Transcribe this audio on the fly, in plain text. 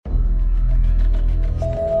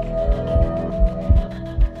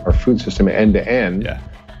our food system end to end Yeah.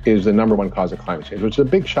 is the number one cause of climate change, which is a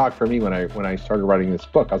big shock for me when I started writing this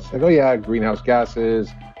book. I was like, oh yeah, greenhouse gases,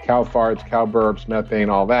 cow farts, cow burps, methane,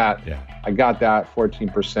 all that. Yeah. I got that,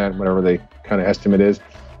 14%, whatever the kind of estimate is.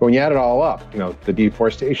 But when you add it all up, the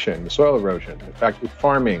deforestation, the soil erosion, the factory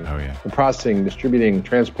farming, the processing, distributing,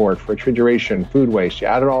 transport, refrigeration, food waste, you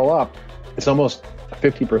add it all up, it's almost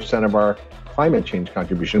 50% of our climate change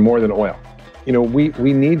contribution, more than oil.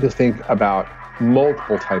 We need to think about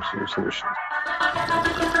multiple types of solutions.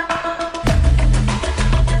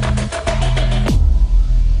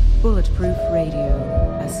 Bulletproof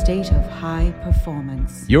Radio, a state of high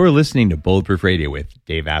performance. You're listening to Bulletproof Radio with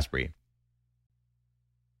Dave Asprey.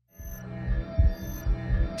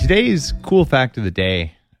 Today's cool fact of the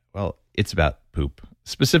day, well, it's about poop.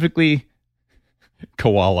 Specifically,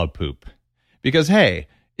 koala poop. Because, hey,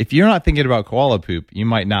 if you're not thinking about koala poop, you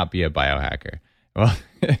might not be a biohacker. Well,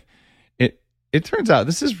 it turns out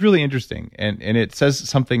this is really interesting, and it says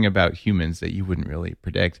something about humans that you wouldn't really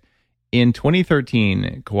predict. In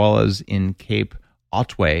 2013, koalas in Cape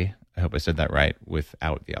Otway, I hope I said that right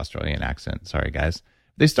without the Australian accent, sorry guys,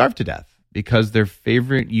 they starved to death because their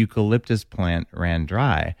favorite eucalyptus plant ran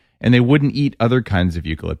dry, and they wouldn't eat other kinds of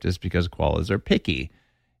eucalyptus because koalas are picky.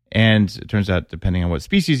 And it turns out, depending on what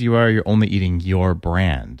species you are, you're only eating your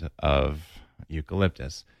brand of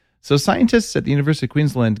eucalyptus. So scientists at the University of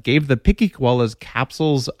Queensland gave the picky koalas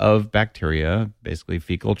capsules of bacteria, basically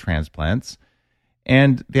fecal transplants.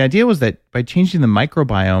 And the idea was that by changing the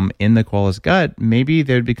microbiome in the koala's gut, maybe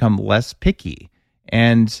they would become less picky.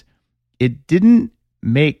 And it didn't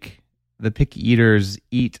make the picky eaters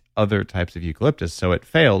eat other types of eucalyptus, so it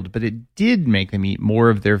failed, but it did make them eat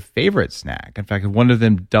more of their favorite snack. In fact, one of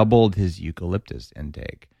them doubled his eucalyptus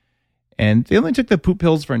intake. And they only took the poop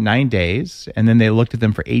pills for 9 days, and then they looked at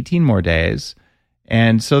them for 18 more days.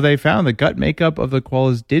 And so they found the gut makeup of the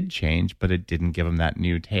koalas did change, but it didn't give them that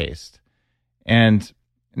new taste. And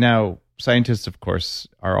now scientists, of course,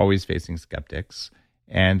 are always facing skeptics.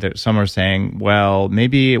 And some are saying, well,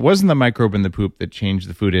 maybe it wasn't the microbe in the poop that changed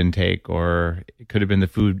the food intake, or it could have been the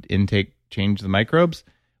food intake changed the microbes.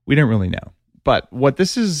 We don't really know. But what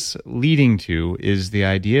this is leading to is the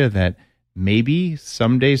idea that maybe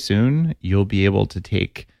someday soon you'll be able to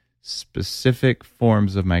take specific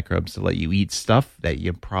forms of microbes to let you eat stuff that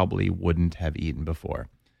you probably wouldn't have eaten before.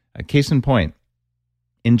 A case in point,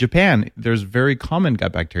 in Japan, there's very common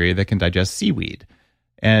gut bacteria that can digest seaweed.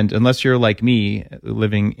 And unless you're like me,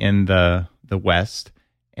 living in the West,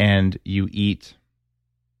 and you eat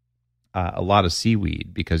a lot of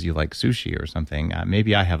seaweed because you like sushi or something,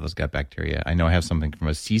 maybe I have those gut bacteria. I know I have something from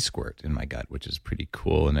a sea squirt in my gut, which is pretty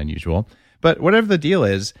cool and unusual. But whatever the deal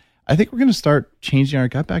is, I think we're going to start changing our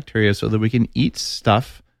gut bacteria so that we can eat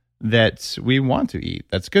stuff that we want to eat,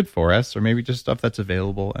 that's good for us, or maybe just stuff that's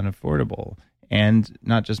available and affordable, and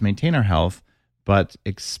not just maintain our health, but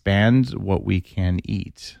expand what we can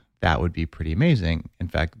eat. That would be pretty amazing. In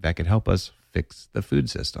fact, that could help us fix the food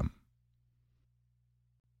system.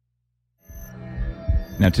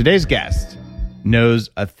 Now, today's guest knows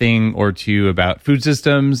a thing or two about food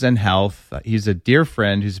systems and health. He's a dear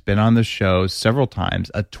friend who's been on the show several times,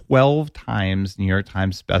 a 12 times New York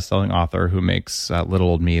Times bestselling author who makes little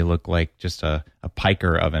old me look like just a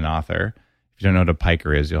piker of an author. If you don't know what a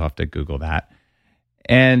piker is, you'll have to Google that.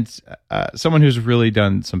 And someone who's really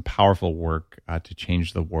done some powerful work to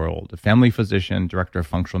change the world. A family physician, director of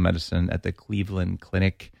functional medicine at the Cleveland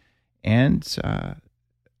Clinic. And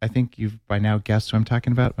I think you've by now guessed who I'm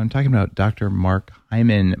talking about. I'm talking about Dr. Mark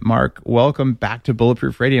Hyman. Mark, welcome back to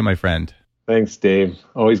Bulletproof Radio, my friend. Thanks, Dave.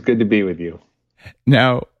 Always good to be with you.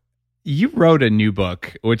 Now, you wrote a new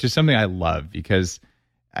book, which is something I love because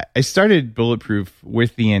I started Bulletproof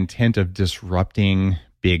with the intent of disrupting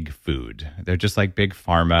big food. They're just like big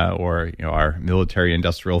pharma or our military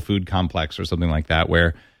industrial food complex or something like that,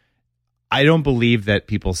 where I don't believe that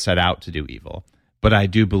people set out to do evil, but I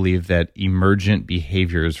do believe that emergent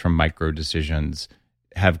behaviors from micro decisions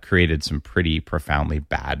have created some pretty profoundly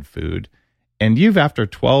bad food. And you've, after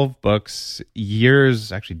 12 books,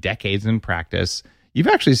 years, actually decades in practice, you've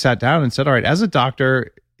actually sat down and said, all right, as a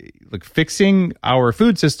doctor, like fixing our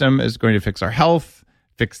food system is going to fix our health,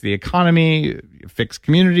 fix the economy, fix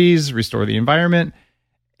communities, restore the environment.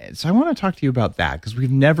 So I want to talk to you about that because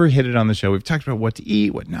we've never hit it on the show. We've talked about what to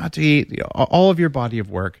eat, what not to eat, all of your body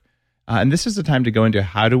of work. And this is the time to go into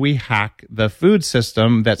how do we hack the food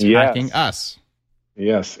system that's hacking us?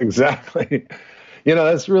 Yes, exactly.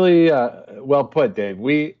 That's really well put, Dave.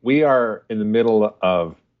 We are in the middle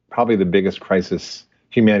of probably the biggest crisis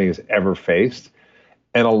humanity has ever faced.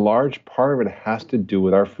 And a large part of it has to do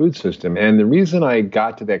with our food system. And the reason I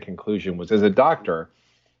got to that conclusion was, as a doctor,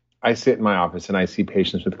 I sit in my office and I see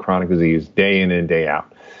patients with chronic disease day in and day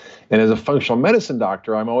out. And as a functional medicine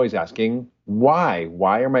doctor, I'm always asking, why?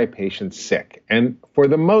 Why are my patients sick? And for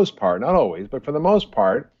the most part, not always, but for the most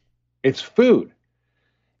part, it's food.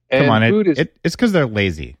 And come on, food it's because they're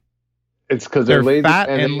lazy. It's because they're lazy. Fat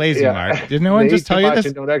and lazy, Mark. Did no one just tell you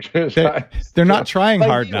this? Don't exercise. They're not trying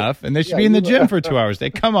hard enough, and they should be in the gym for 2 hours.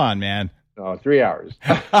 Come on, man. No, 3 hours.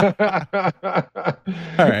 All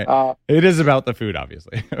right. It is about the food,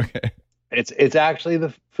 obviously. Okay. It's actually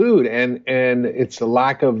the food, and it's the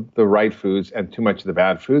lack of the right foods and too much of the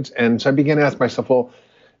bad foods. And so I began to ask myself, well,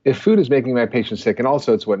 if food is making my patients sick, and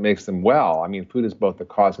also it's what makes them well. I mean, food is both the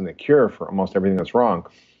cause and the cure for almost everything that's wrong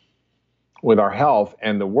with our health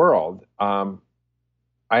and the world. I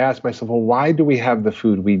asked myself, well, why do we have the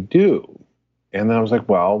food we do? And then I was like,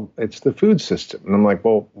 well, it's the food system. And I'm like,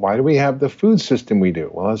 well, why do we have the food system we do?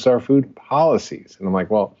 Well, it's our food policies. And I'm like,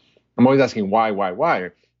 well, I'm always asking why?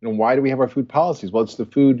 And why do we have our food policies? Well, it's the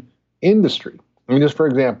food industry. I mean, just for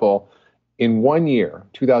example, in 1 year,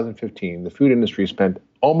 2015, the food industry spent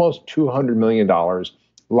almost $200 million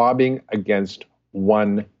lobbying against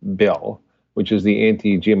one bill, which is the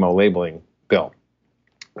anti-GMO labeling bill.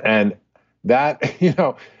 And that,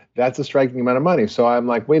 that's a striking amount of money. So I'm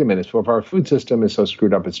like, wait a minute. So if our food system is so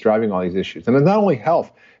screwed up, it's driving all these issues. And it's not only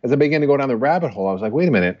health. As I began to go down the rabbit hole, I was like, wait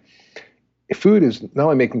a minute. Food is not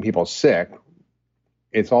only making people sick,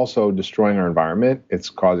 it's also destroying our environment. It's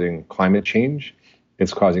causing climate change.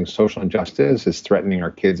 It's causing social injustice. It's threatening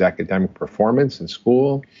our kids' academic performance in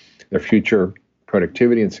school, their future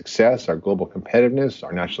productivity and success, our global competitiveness,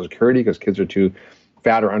 our national security, because kids are too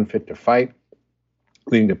fat or unfit to fight,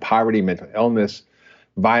 leading to poverty, mental illness,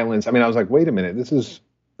 violence. I mean, I was like, wait a minute, this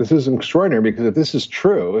is extraordinary, because if this is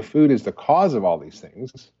true, if food is the cause of all these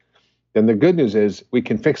things, then the good news is we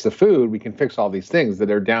can fix the food, we can fix all these things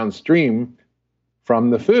that are downstream from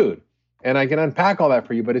the food. And I can unpack all that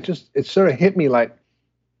for you, but it sort of hit me like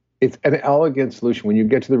it's an elegant solution. When you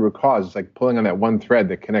get to the root cause, it's like pulling on that one thread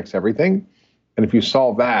that connects everything. And if you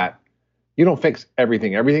solve that, you don't fix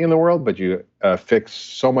everything in the world, but you fix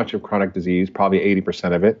so much of chronic disease, probably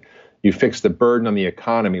 80% of it. You fix the burden on the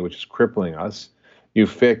economy, which is crippling us. You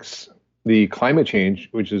fix the climate change,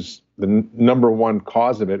 which is the number one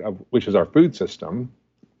cause of it, which is our food system.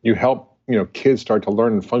 You help kids start to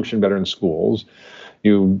learn and function better in schools.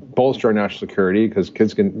 You bolster our national security because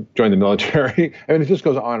kids can join the military. I mean, it just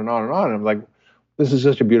goes on and on and on. And I'm like, this is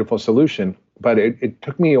such a beautiful solution. But it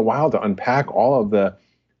took me a while to unpack all of the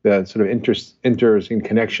sort of interesting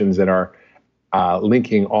connections that are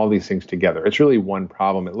linking all these things together. It's really one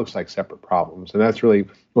problem. It looks like separate problems. And that's really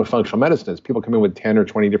what functional medicine is. People come in with 10 or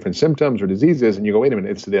 20 different symptoms or diseases, and you go, wait a minute,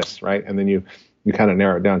 it's this, right? And then you kind of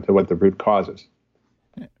narrow it down to what the root cause is.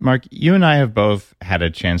 Mark, you and I have both had a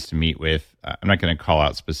chance to meet with, I'm not going to call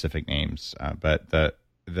out specific names, but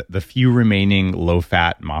the few remaining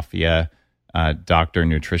low-fat mafia doctor,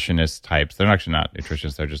 nutritionist types. They're actually not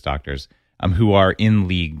nutritionists, they're just doctors, who are in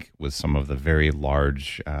league with some of the very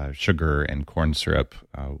large sugar and corn syrup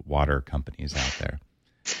water companies out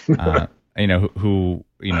there.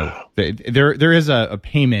 There is a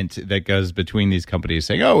payment that goes between these companies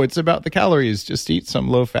saying, oh, it's about the calories. Just eat some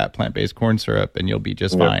low-fat plant-based corn syrup and you'll be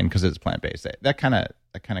just fine because it's plant-based. That kind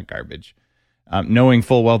of garbage. Knowing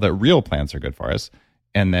full well that real plants are good for us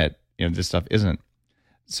and that this stuff isn't.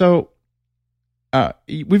 So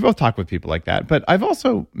we've both talked with people like that, but I've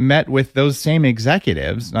also met with those same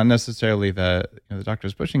executives, not necessarily the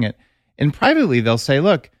doctors pushing it, and privately they'll say,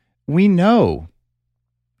 look, we know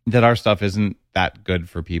that our stuff isn't that good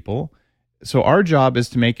for people. So our job is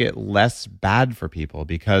to make it less bad for people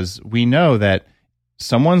because we know that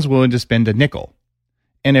someone's willing to spend a nickel.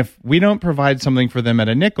 And if we don't provide something for them at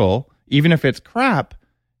a nickel, even if it's crap,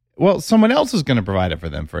 well, someone else is going to provide it for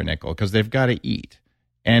them for a nickel because they've got to eat.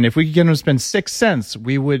 And if we could get them to spend 6 cents,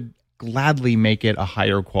 we would gladly make it a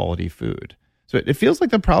higher quality food. So it feels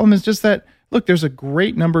like the problem is just that, look, there's a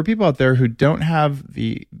great number of people out there who don't have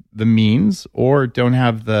the means or don't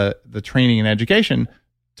have the training and education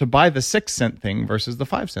to buy the 6 cent thing versus the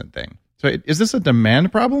 5 cent thing. So is this a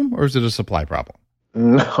demand problem or is it a supply problem?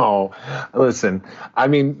 No, listen, I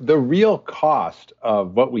mean, the real cost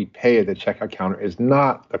of what we pay at the checkout counter is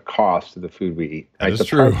not the cost of the food we eat. That is the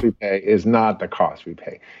true. price we pay is not the cost we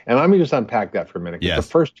pay. And let me just unpack that for a minute. Yes. The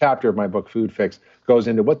first chapter of my book, Food Fix, goes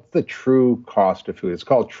into what's the true cost of food. It's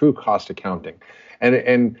called true cost accounting.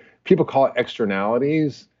 And people call it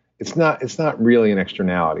externalities. It's not really an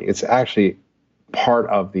externality. It's actually part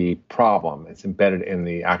of the problem. It's embedded in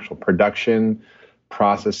the actual production,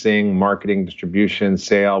 processing, marketing, distribution,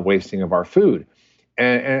 sale, wasting of our food.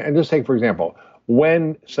 And just take, for example,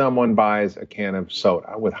 when someone buys a can of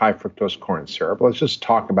soda with high fructose corn syrup, let's just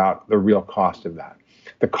talk about the real cost of that.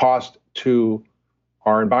 The cost to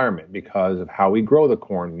our environment because of how we grow the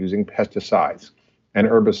corn using pesticides and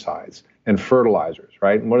herbicides and fertilizers,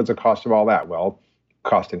 right? And what is the cost of all that? Well,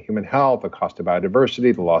 cost in human health, the cost of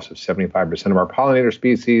biodiversity, the loss of 75% of our pollinator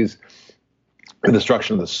species, the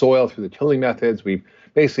destruction of the soil through the tilling methods. We've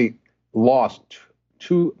basically lost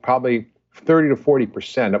probably 30 to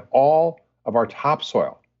 40% of all of our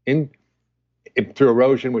topsoil through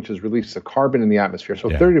erosion, which has released the carbon in the atmosphere. So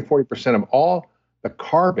 30 to 40% of all the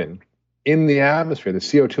carbon in the atmosphere, the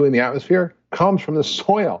CO2 in the atmosphere, comes from the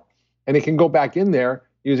soil. And it can go back in there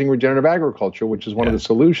using regenerative agriculture, which is one of the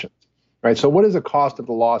solutions, right? So what is the cost of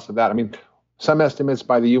the loss of that? I mean, some estimates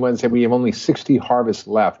by the UN say we have only 60 harvests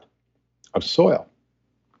left of soil,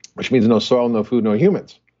 which means no soil, no food, no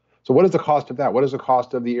humans. So what is the cost of that? What is the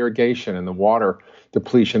cost of the irrigation and the water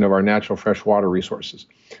depletion of our natural freshwater resources?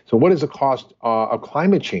 So what is the cost of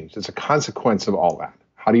climate change? It's a consequence of all that.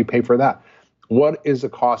 How do you pay for that? What is the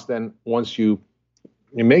cost then once you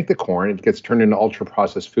make the corn, it gets turned into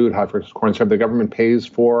ultra-processed food, high fructose corn syrup. The government pays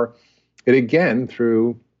for it again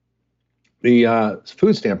through the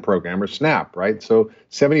food stamp program, or SNAP, right? So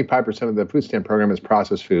 75% of the food stamp program is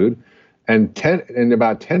processed food, and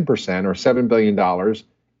about 10%, or $7 billion,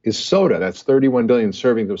 is soda. That's 31 billion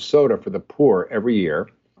servings of soda for the poor every year.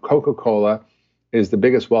 Coca-Cola is the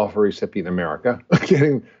biggest welfare recipient in America,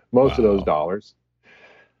 getting most of those dollars.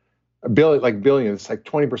 Billions, like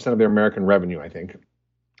 20% of their American revenue, I think.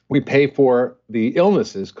 We pay for the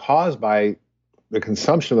illnesses caused by the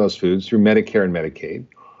consumption of those foods through Medicare and Medicaid.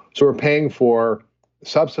 So we're paying for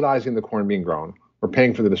subsidizing the corn being grown. We're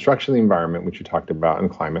paying for the destruction of the environment, which you talked about, and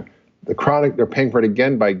climate. They're paying for it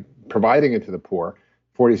again by providing it to the poor,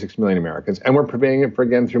 46 million Americans, and we're paying it for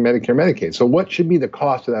again through Medicare and Medicaid. So what should be the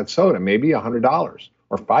cost of that soda? Maybe $100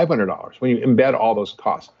 or $500 when you embed all those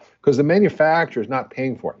costs, because the manufacturer is not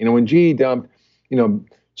paying for it. When GE dumped,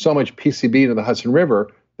 so much PCB into the Hudson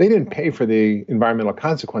River, they didn't pay for the environmental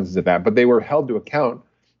consequences of that, but they were held to account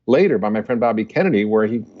later by my friend Bobby Kennedy, where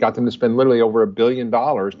he got them to spend literally over $1 billion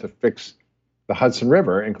to fix the Hudson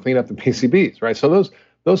River and clean up the PCBs, right? So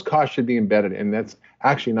those costs should be embedded, and that's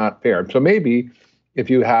actually not fair. So maybe if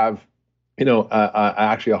you have,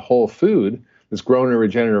 actually a whole food that's grown in a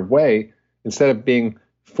regenerative way, instead of being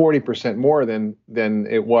 40% more than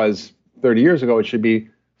it was 30 years ago, it should be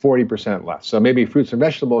 40% less. So maybe fruits and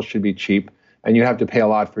vegetables should be cheap, and you have to pay a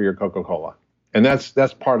lot for your Coca-Cola. And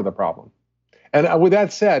that's part of the problem. And with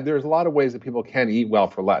that said, there's a lot of ways that people can eat well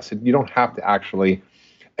for less. You don't have to actually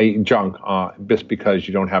eat junk just because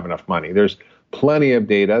you don't have enough money. There's plenty of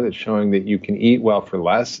data that's showing that you can eat well for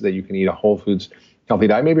less, that you can eat a whole foods healthy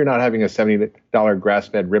diet. Maybe you're not having a $70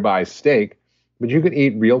 grass-fed ribeye steak, but you can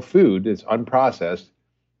eat real food that's unprocessed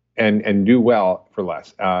and do well for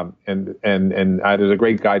less. And there's a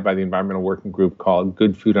great guide by the Environmental Working Group called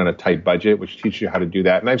Good Food on a Tight Budget, which teaches you how to do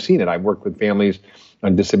that. And I've seen it. I've worked with families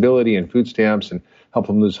on disability and food stamps and helped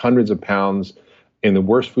them lose hundreds of pounds in the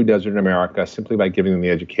worst food desert in America simply by giving them the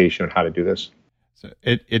education on how to do this. So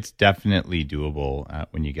it's definitely doable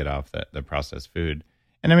when you get off the processed food.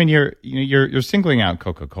 And I mean, you're singling out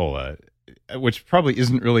Coca-Cola, which probably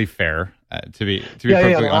isn't really fair. To be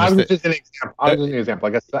perfectly honest, I was just an example.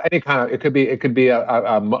 I guess any kind of it could be a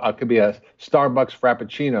Starbucks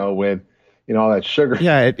Frappuccino with all that sugar.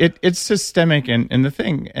 Yeah, it's systemic, and the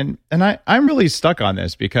thing, and I'm really stuck on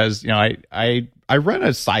this because I run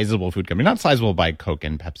a sizable food company, not sizable by Coke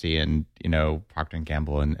and Pepsi and Procter and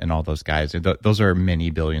Gamble and all those guys. Those are many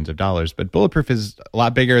billions of dollars, but Bulletproof is a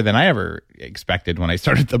lot bigger than I ever expected when I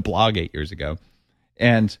started the blog 8 years ago,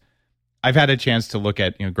 and I've had a chance to look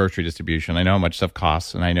at grocery distribution. I know how much stuff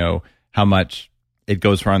costs, and I know how much it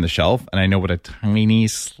goes for on the shelf, and I know what a tiny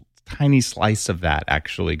slice of that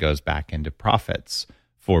actually goes back into profits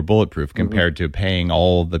for Bulletproof compared to paying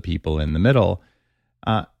all the people in the middle.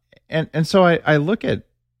 And so I look at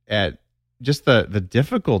just the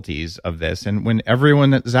difficulties of this, and when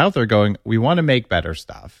everyone that's out there going, we want to make better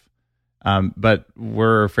stuff. But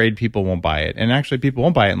we're afraid people won't buy it. And actually, people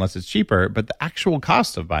won't buy it unless it's cheaper. But the actual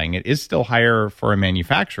cost of buying it is still higher for a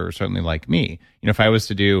manufacturer, certainly like me. If I was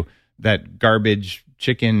to do that garbage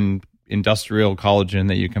chicken industrial collagen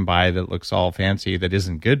that you can buy that looks all fancy that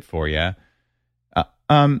isn't good for you,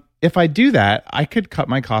 if I do that, I could cut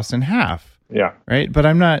my costs in half. Yeah. Right. But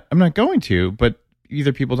I'm not going to. But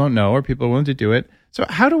either people don't know or people are willing to do it. So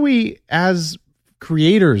how do we, as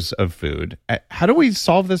creators of food, how do we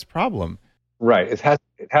solve this problem? Right. It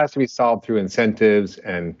has to be solved through incentives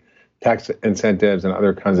and tax incentives and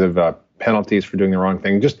other kinds of penalties for doing the wrong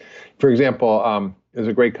thing. Just for example, there's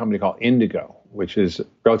a great company called Indigo, which is a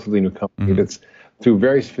relatively new company that's through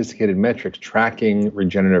very sophisticated metrics tracking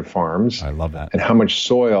regenerative farms. I love that. And how much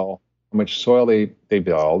soil they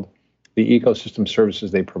build, the ecosystem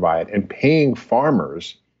services they provide, and paying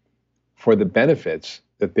farmers for the benefits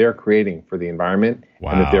that they're creating for the environment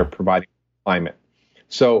and that they're providing for climate.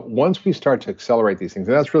 So once we start to accelerate these things,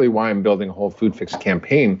 and that's really why I'm building a whole food fix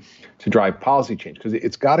campaign to drive policy change, because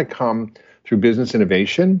it's got to come through business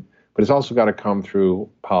innovation, but it's also got to come through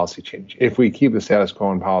policy change. If we keep the status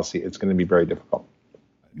quo in policy, it's going to be very difficult.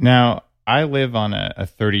 Now, I live on a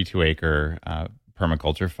 32-acre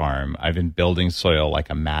permaculture farm. I've been building soil like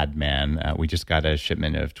a madman. We just got a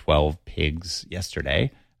shipment of 12 pigs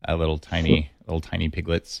yesterday, little tiny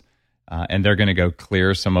piglets. And they're going to go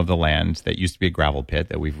clear some of the land that used to be a gravel pit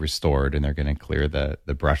that we've restored, and they're going to clear the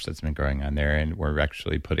brush that's been growing on there. And we're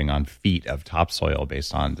actually putting on feet of topsoil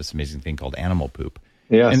based on this amazing thing called animal poop.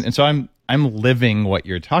 Yes. And so I'm living what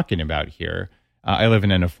you're talking about here. I live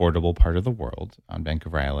in an affordable part of the world on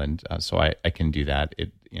Vancouver Island, so I can do that.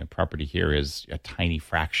 Property here is a tiny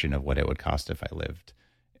fraction of what it would cost if I lived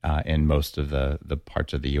in most of the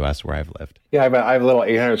parts of the U.S. where I've lived. Yeah, I have a little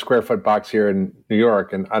 800 square foot box here in New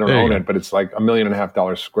York, and I don't own it, but it's like $1.5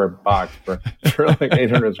 million square box for like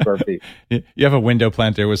 800 square feet. You have a window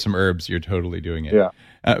planter with some herbs. You're totally doing it. Yeah.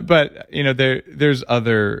 But there's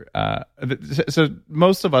other. So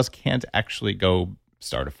most of us can't actually go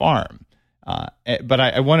start a farm. But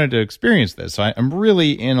I wanted to experience this. So I'm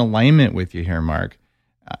really in alignment with you here, Mark.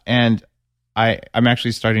 And I'm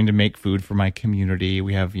actually starting to make food for my community.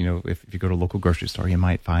 We have, if you go to a local grocery store, you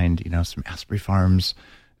might find, some Asprey Farms,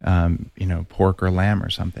 pork or lamb or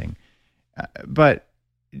something. But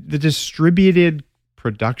the distributed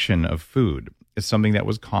production of food is something that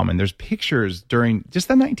was common. There's pictures during just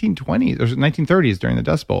the 1920s or 1930s during the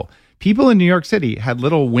Dust Bowl. People in New York City had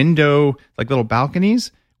little little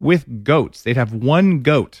balconies with goats. They'd have one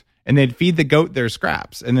goat, and they'd feed the goat their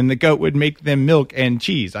scraps, and then the goat would make them milk and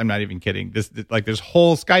cheese. I'm not even kidding. There's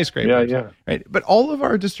whole skyscrapers. Yeah. Right? But all of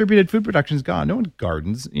our distributed food production is gone. No one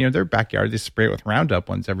gardens. Their backyard, they spray it with Roundup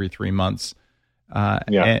once every 3 months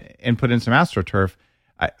and put in some AstroTurf.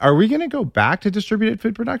 Are we going to go back to distributed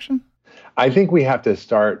food production? I think we have to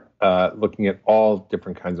start looking at all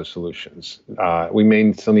different kinds of solutions. We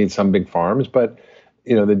may still need some big farms, but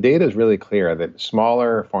the data is really clear that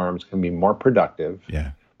smaller farms can be more productive,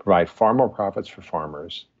 provide far more profits for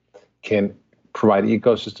farmers, can provide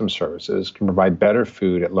ecosystem services, can provide better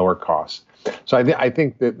food at lower costs. So I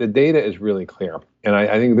think that the data is really clear. And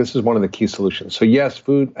I think this is one of the key solutions. So yes,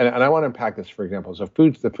 food, and I want to unpack this, for example. So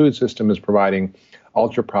the food system is providing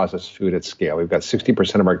ultra-processed food at scale. We've got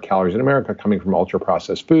 60% of our calories in America coming from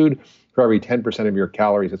ultra-processed food. For every 10% of your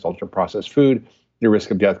calories, it's ultra-processed food. Your risk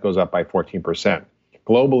of death goes up by 14%.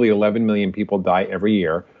 Globally, 11 million people die every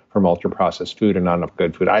year from ultra-processed food and not enough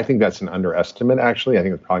good food. I think that's an underestimate, actually. I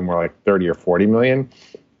think it's probably more like 30 or 40 million.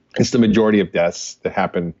 It's the majority of deaths that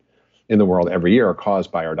happen in the world every year are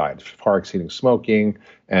caused by our diet, far exceeding smoking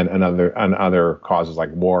and other causes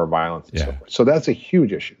like war, violence, and so forth. So that's a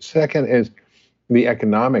huge issue. Second is the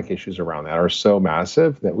economic issues around that are so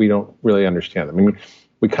massive that we don't really understand them. I mean,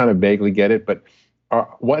 we kind of vaguely get it, but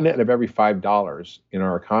one out of every $5 in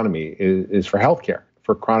our economy is for healthcare,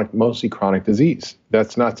 for mostly chronic disease.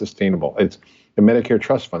 That's not sustainable. It's the Medicare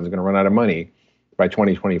trust fund is going to run out of money by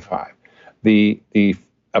 2025. The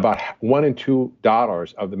about $1 and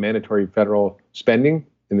 $2 of the mandatory federal spending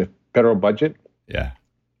in the federal budget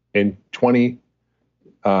in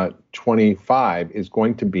 2025 is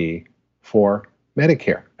going to be for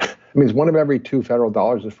Medicare. It means one of every two federal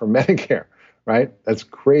dollars is for Medicare, right? That's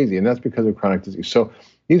crazy. And that's because of chronic disease. So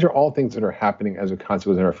these are all things that are happening as a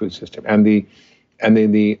consequence in our food system. And the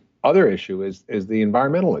other issue is the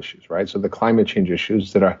environmental issues, right? So the climate change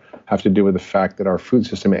issues that have to do with the fact that our food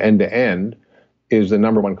system end to end is the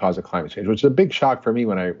number one cause of climate change, which is a big shock for me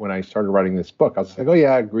when I started writing this book. I was like, oh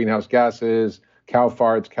yeah, greenhouse gases, cow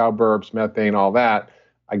farts, cow burps, methane, all that.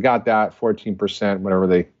 I got that, 14%, whatever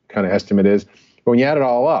the kind of estimate is. But when you add it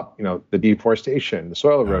all up, the deforestation, the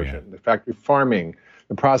soil erosion, the factory farming,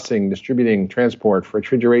 the processing, distributing, transport,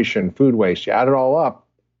 refrigeration, food waste, you add it all up,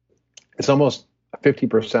 it's almost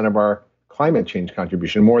 50% of our climate change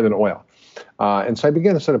contribution, more than oil. And so I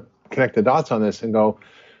began to sort of connect the dots on this and go,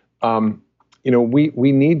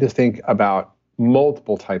 we need to think about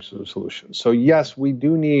multiple types of solutions. So yes, we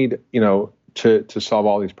do need, to solve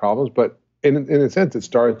all these problems, but in a sense, it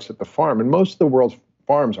starts at the farm. And most of the world's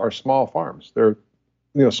farms are small farms. They're,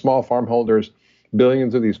 small farm holders,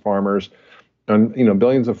 billions of these farmers, and,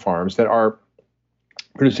 billions of farms that are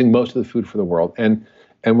producing most of the food for the world. And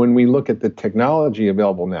And when we look at the technology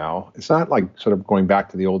available now, it's not like sort of going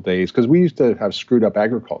back to the old days, because we used to have screwed up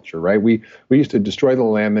agriculture, right? We used to destroy the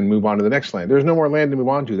land and move on to the next land. There's no more land to move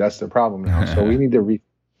on to. That's the problem now. So we need to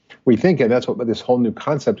rethink it. That's what this whole new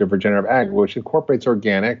concept of regenerative ag, which incorporates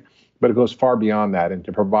organic, but it goes far beyond that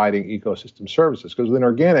into providing ecosystem services. Because within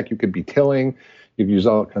organic, you could be tilling, you could use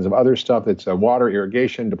all kinds of other stuff that's water,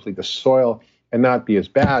 irrigation, deplete the soil, and not be as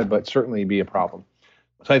bad, but certainly be a problem.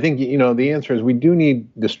 So I think, the answer is we do need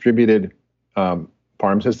distributed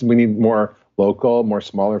farm systems. We need more local, more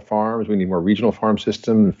smaller farms. We need more regional farm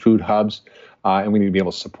systems, food hubs, and we need to be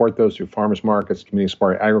able to support those through farmers markets,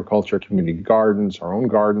 community-supported agriculture, community gardens, our own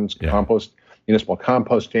gardens, compost, municipal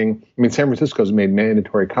composting. I mean, San Francisco's made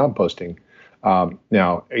mandatory composting.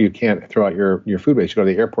 Now, you can't throw out your food waste. You go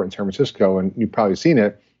to the airport in San Francisco, and you've probably seen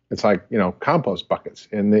it. It's like, compost buckets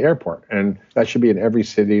in the airport. And that should be in every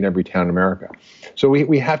city and every town in America. So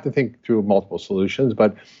we have to think through multiple solutions,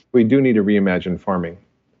 but we do need to reimagine farming.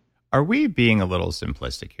 Are we being a little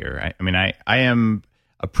simplistic here? I mean, I am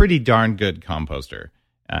a pretty darn good composter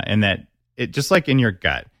in that it just like in your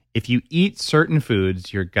gut, if you eat certain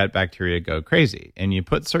foods, your gut bacteria go crazy. And you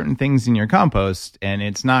put certain things in your compost, and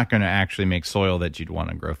it's not going to actually make soil that you'd want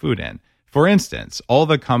to grow food in. For instance, all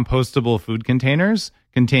the compostable food containers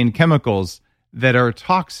contain chemicals that are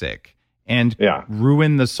toxic and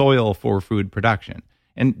ruin the soil for food production.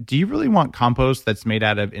 And do you really want compost that's made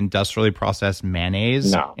out of industrially processed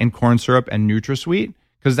mayonnaise and corn syrup and NutraSweet?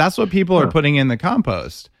 Because that's what people are putting in the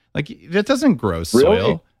compost. Like, that doesn't grow soil.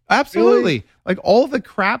 Really? Absolutely. Really? Like all the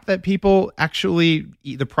crap that people actually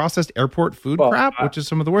eat, the processed airport food crap, which is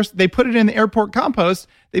some of the worst, they put it in the airport compost.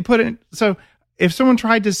 They put it in. So if someone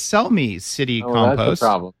tried to sell me city compost, that's the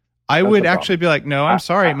problem. I would actually be like, no, I'm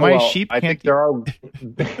sorry. My sheep can't. I think there are.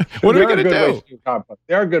 What are we going to do?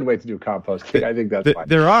 There are good ways to do composting. I think that's fine.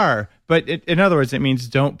 There are. But in other words, it means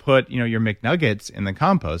don't put, your McNuggets in the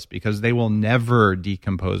compost because they will never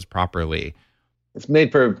decompose properly. It's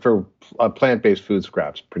made for plant-based food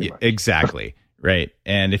scraps, pretty much. Exactly. Right.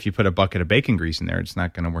 And if you put a bucket of bacon grease in there, it's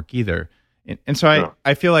not going to work either. And so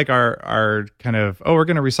I feel like our kind of, we're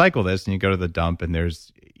going to recycle this. And you go to the dump and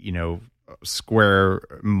there's, square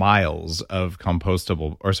miles of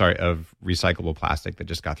of recyclable plastic that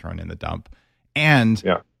just got thrown in the dump. And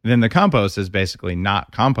then the compost is basically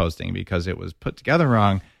not composting because it was put together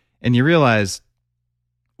wrong. And you realize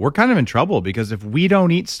we're kind of in trouble because if we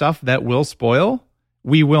don't eat stuff that will spoil,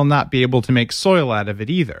 we will not be able to make soil out of it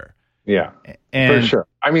either. Yeah, for sure.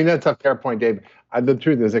 I mean, that's a fair point, Dave. The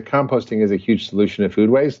truth is that composting is a huge solution to food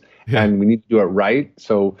waste, and we need to do it right.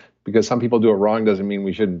 So because some people do it wrong doesn't mean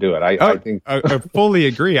we shouldn't do it. I think I fully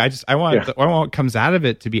agree. I want what comes out of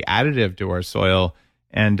it to be additive to our soil.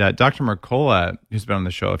 And Dr. Mercola, who's been on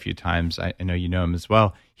the show a few times, I know you know him as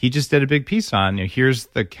well. He just did a big piece on, here's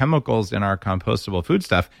the chemicals in our compostable food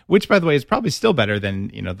stuff, which, by the way, is probably still better than,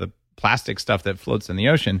 the plastic stuff that floats in the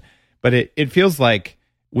ocean. But it feels like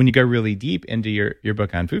when you go really deep into your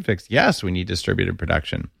book on Food Fix, yes, we need distributed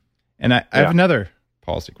production. And I have another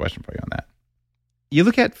policy question for you on that. You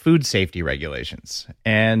look at food safety regulations,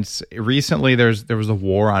 and recently there was a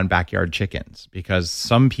war on backyard chickens because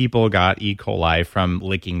some people got E. coli from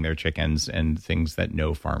licking their chickens and things that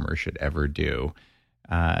no farmer should ever do.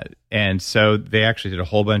 And so they actually did a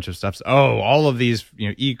whole bunch of stuff. All of these,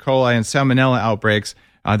 E. coli and salmonella outbreaks,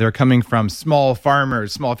 they're coming from small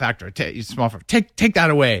farmers, small factory. Take that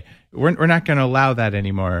away. We're not going to allow that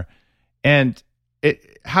anymore. And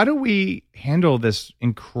how do we handle this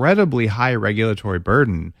incredibly high regulatory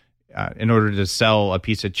burden in order to sell a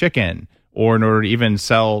piece of chicken or in order to even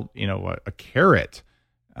sell, a carrot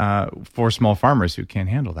for small farmers who can't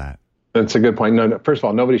handle that? That's a good point. No, first of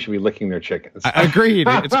all, nobody should be licking their chickens. I agreed.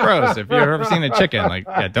 It's gross. If you've ever seen a chicken,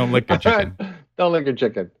 don't lick your chicken. Don't lick your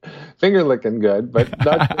chicken. Finger licking good, but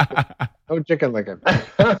no chicken licking.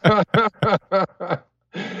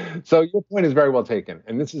 So your point is very well taken.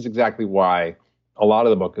 And this is exactly why a lot of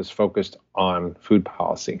the book is focused on food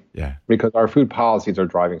policy. Yeah. Because our food policies are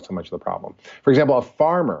driving so much of the problem. For example, a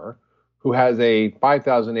farmer who has a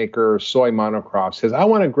 5,000-acre soy monocrop says, I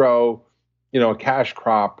want to grow, a cash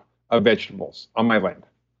crop of vegetables on my land.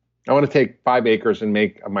 I want to take 5 acres and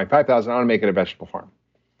make my 5,000, I want to make it a vegetable farm.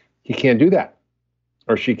 He can't do that.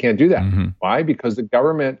 Or she can't do that. Mm-hmm. Why? Because the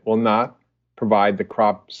government will not provide the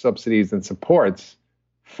crop subsidies and supports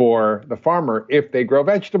for the farmer if they grow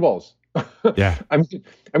vegetables. Yeah. I mean,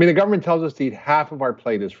 the government tells us to eat half of our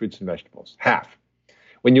plate as fruits and vegetables. Half.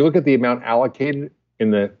 When you look at the amount allocated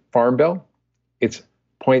in the farm bill, it's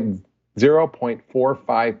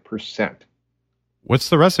 0.45%. What's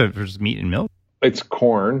the rest of it? Just meat and milk? It's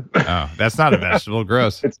corn. Oh, that's not a vegetable.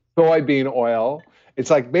 Gross. It's soybean oil. It's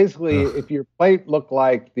like basically if your plate looked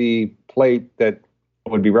like the plate that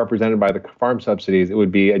would be represented by the farm subsidies, it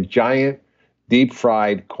would be a giant deep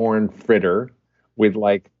fried corn fritter with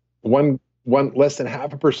like one less than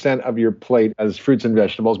 0.5% of your plate as fruits and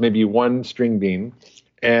vegetables, maybe one string bean,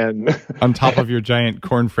 and on top of your giant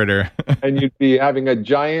corn fritter. And you'd be having a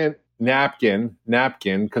giant napkin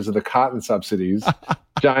because of the cotton subsidies,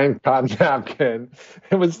 giant cotton napkin.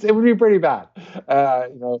 It would be pretty bad.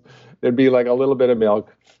 There'd be like a little bit of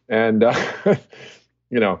milk, and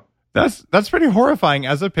That's pretty horrifying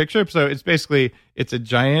as a picture. So it's a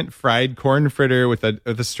giant fried corn fritter with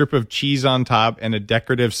a strip of cheese on top and a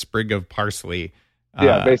decorative sprig of parsley.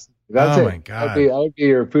 Yeah, basically. That's it. Oh my God. That would be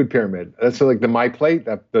your food pyramid. That's like the My Plate.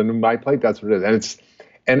 The My Plate. That's what it is.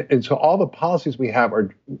 And so all the policies we have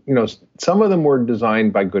are, some of them were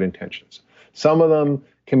designed by good intentions. Some of them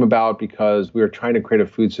came about because we were trying to create a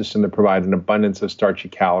food system that provided an abundance of starchy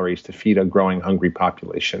calories to feed a growing hungry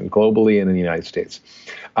population globally and in the United States.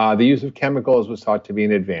 The use of chemicals was thought to be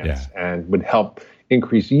an advance and would help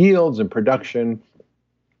increase yields and production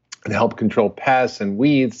and help control pests and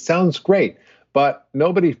weeds. Sounds great, but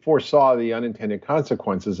nobody foresaw the unintended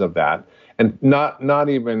consequences of that, and not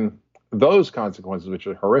even those consequences, which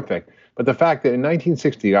are horrific, but the fact that in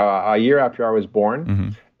 1960, a year after I was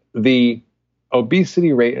born, the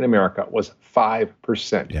obesity rate in America was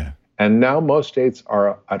 5%. Yeah. And now most states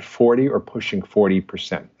are at 40 or pushing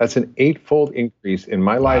 40%. That's an 8-fold increase in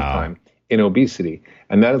my lifetime in obesity.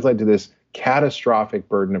 And that has led to this catastrophic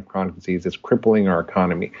burden of chronic disease that's crippling our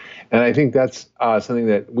economy. And I think that's something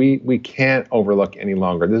that we can't overlook any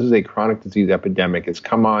longer. This is a chronic disease epidemic. It's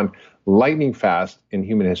come on lightning fast in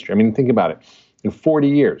human history. I mean, think about it. In 40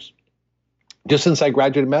 years, just since I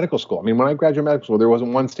graduated medical school. I mean, when I graduated medical school, there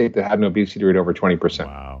wasn't one state that had an obesity rate over 20%.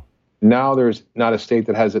 Wow. Now there's not a state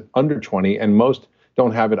that has it under 20, and most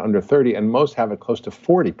don't have it under 30, and most have it close to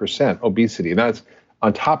 40% obesity. And that's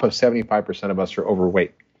on top of 75% of us are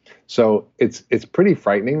overweight. So it's pretty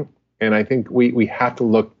frightening. And I think we have to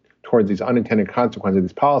look towards these unintended consequences of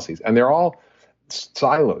these policies. And they're all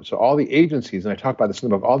silos. So all the agencies, and I talk about this in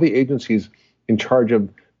the book, all the agencies in charge of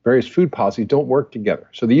various food policies don't work together.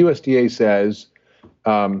 So the USDA says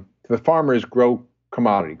the farmers grow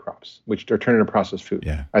commodity crops, which are turned into processed food.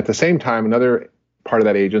 Yeah. At the same time, another part of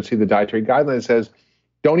that agency, the dietary guidelines, says,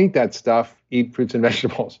 don't eat that stuff, eat fruits and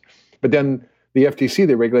vegetables. But then the FTC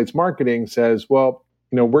that regulates marketing says, well,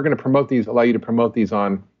 we're going to promote these, allow you to promote these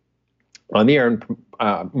on the air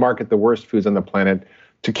and market the worst foods on the planet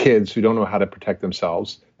to kids who don't know how to protect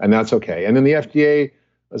themselves. And that's okay. And then the FDA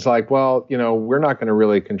is like, well, we're not going to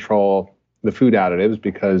really control the food additives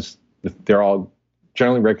because they're all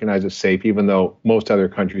generally recognized as safe, even though most other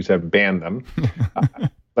countries have banned them.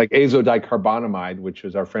 Like azodicarbonamide, which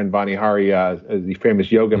is our friend Vani Hari, the famous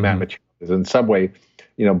yoga mat material, is in Subway,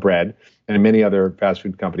 bread, and many other fast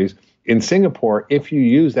food companies. In Singapore, if you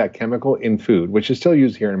use that chemical in food, which is still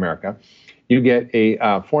used here in America, you get a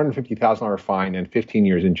 $450,000 fine and 15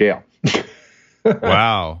 years in jail.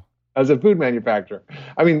 Wow. As a food manufacturer.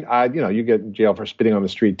 I mean, you get in jail for spitting on the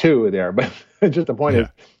street too there, but just the point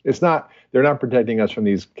is, they're not protecting us from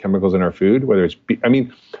these chemicals in our food, whether it's,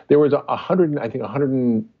 there was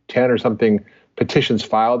 110 or something petitions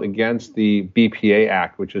filed against the BPA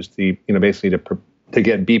Act, which is basically to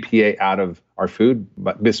get BPA out of our food,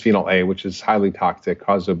 but bisphenol A, which is highly toxic,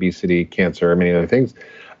 causes obesity, cancer, and many other things.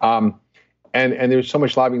 And there's so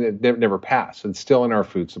much lobbying that never passed. It's still in our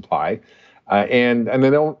food supply. And they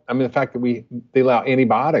don't, the fact that they allow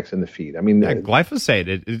antibiotics in the feed.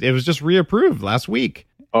 Glyphosate, it was just reapproved last week.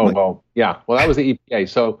 Oh, well, yeah. Well, that was the EPA.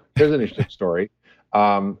 So here's an interesting story.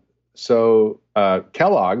 Kellogg's,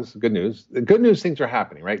 good news. The good news things are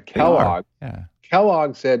happening, right? Kellogg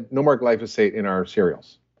said no more glyphosate in our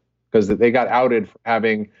cereals because they got outed for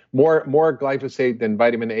having more glyphosate than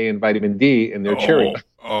vitamin A and vitamin D in their Cheerios.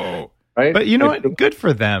 Oh. Right? But you know what? Good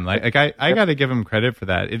for them. Like I got to give them credit for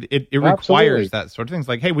that. It requires that sort of things.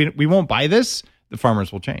 Like, hey, we won't buy this. The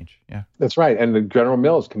farmers will change. Yeah, that's right. And the General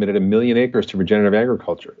Mills committed 1 million acres to regenerative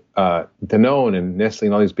agriculture. Danone and Nestle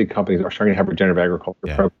and all these big companies are starting to have regenerative agriculture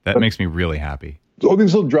programs. That makes me really happy. So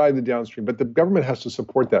these will drive the downstream, but the government has to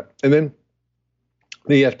support that. And then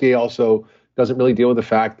the FDA also doesn't really deal with the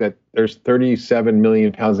fact that there's 37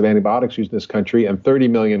 million pounds of antibiotics used in this country, and 30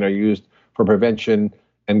 million are used for prevention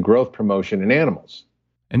and growth promotion in animals.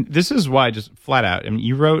 And this is why, just flat out,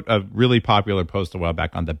 you wrote a really popular post a while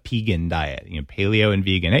back on the pegan diet, paleo and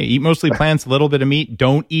vegan. Hey, eat mostly plants, a little bit of meat.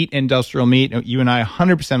 Don't eat industrial meat. You and I,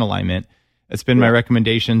 100% alignment. It's been my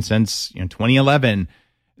recommendation since 2011.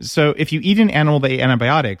 So if you eat an animal that ate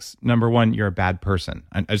antibiotics, number one, you're a bad person.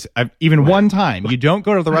 Even one time, you don't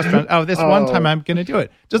go to the restaurant. Oh, this one time I'm going to do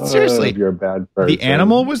it. Just seriously, you're a bad person. The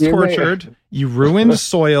animal was tortured. You ruined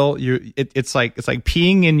soil. It's like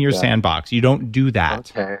peeing in your sandbox. You don't do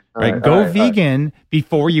that. Okay. Right? Go vegan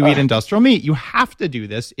before you eat industrial meat. You have to do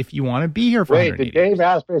this if you want to be here for 180 Did Dave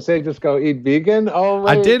Asprey say just go eat vegan? Oh,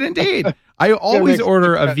 wait. I did indeed. I always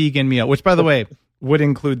order a vegan meal, which, by the way, would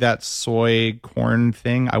include that soy corn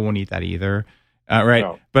thing. I won't eat that either. Right.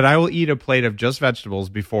 No. But I will eat a plate of just vegetables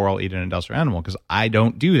before I'll eat an industrial animal because I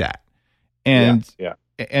don't do that. And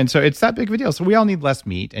and so it's that big of a deal. So we all need less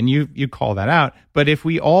meat, and you call that out. But if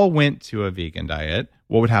we all went to a vegan diet,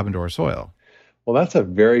 what would happen to our soil? Well, that's a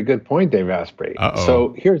very good point, Dave Asprey.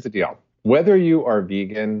 So here's the deal. Whether you are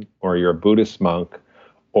vegan or you're a Buddhist monk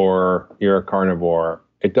or you're a carnivore,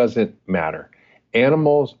 it doesn't matter.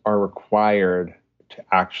 Animals are required to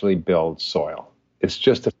actually build soil. It's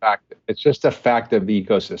just a fact. It's just a fact of the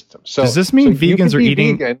ecosystem. So does this mean vegans are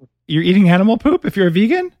eating? Vegan, you're eating animal poop if you're a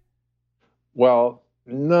vegan? Well,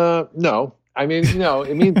 no. I mean, no.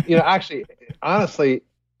 I mean, actually, honestly,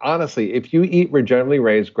 if you eat regeneratively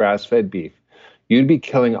raised grass-fed beef, you'd be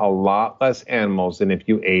killing a lot less animals than if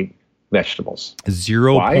you ate vegetables.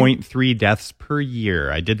 0.3 deaths per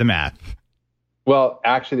year. I did the math. Well,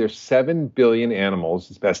 actually, there's 7 billion animals,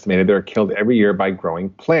 it's estimated, that are killed every year by growing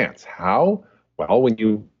plants. How? Well, when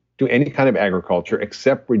you do any kind of agriculture,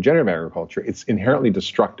 except regenerative agriculture, it's inherently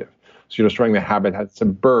destructive. So you're destroying the habitats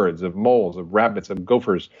of birds, of moles, of rabbits, of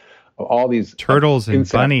gophers, of all these turtles and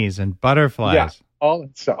insects. Bunnies and butterflies. Yeah,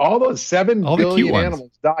 all those 7 billion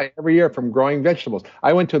animals die every year from growing vegetables.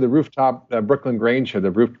 I went to the rooftop Brooklyn Grain Show,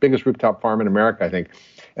 the biggest rooftop farm in America, I think.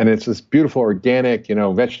 And it's this beautiful organic,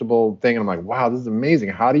 vegetable thing. And I'm like, wow, this is amazing.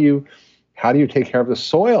 How do you take care of the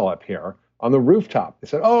soil up here on the rooftop? They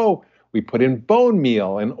said, we put in bone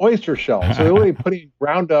meal and oyster shells. So they're really putting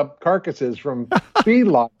ground up carcasses from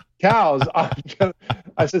feedlot cows.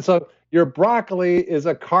 I said, so your broccoli is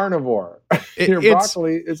a carnivore.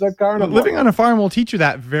 Broccoli is a carnivore. Living on a farm will teach you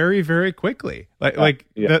that very, very quickly.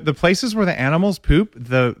 The places where the animals poop,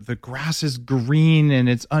 the grass is green and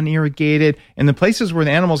it's unirrigated. And the places where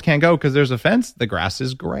the animals can't go because there's a fence, the grass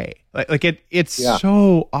is gray. It's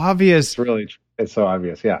so obvious. It's so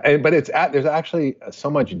obvious, yeah. But there's actually so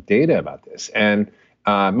much data about this. And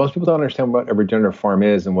most people don't understand what a regenerative farm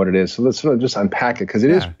is and what it is. So let's sort of just unpack it because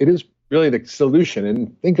it is really the solution.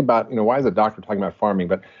 And think about, why is a doctor talking about farming?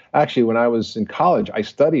 But actually, when I was in college, I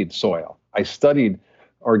studied soil. I studied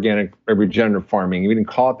organic regenerative farming. We didn't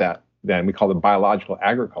call it that then. We called it biological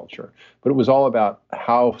agriculture. But it was all about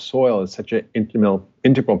how soil is such an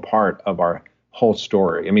integral part of our whole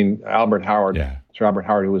story. I mean, Sir Albert Howard,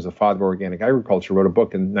 who was the father of organic agriculture, wrote a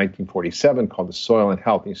book in 1947 called The Soil and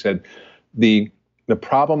Health. And he said, the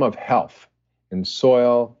problem of health in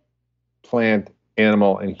soil, plant,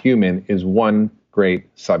 animal, and human is one great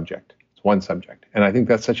subject. It's one subject. And I think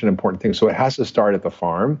that's such an important thing. So it has to start at the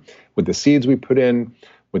farm with the seeds we put in,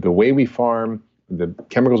 with the way we farm, the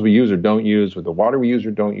chemicals we use or don't use, with the water we use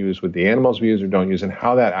or don't use, with the animals we use or don't use, and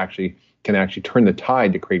how that can actually turn the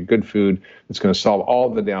tide to create good food that's going to solve all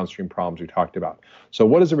the downstream problems we talked about. So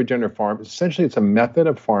what is a regenerative farm? Essentially, it's a method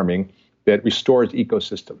of farming that restores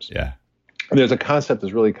ecosystems. Yeah. And there's a concept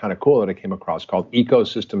that's really kind of cool that I came across called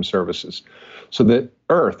ecosystem services. So the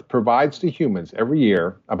Earth provides to humans every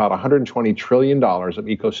year about $120 trillion of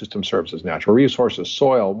ecosystem services, natural resources,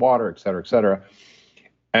 soil, water, et cetera, et cetera.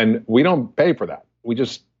 And we don't pay for that. We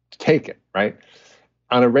just take it, right?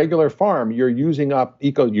 On a regular farm, you're using up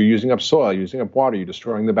soil, you're using up water, you're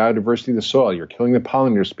destroying the biodiversity of the soil, you're killing the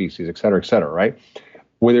pollinator species, et cetera, right?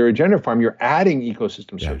 With a regenerative farm, you're adding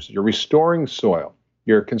ecosystem services, you're restoring soil,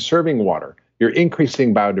 you're conserving water, you're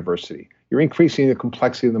increasing biodiversity, you're increasing the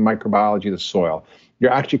complexity of the microbiology of the soil.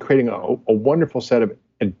 You're actually creating a wonderful set of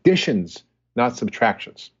additions, not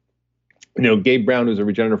subtractions. Gabe Brown, who's a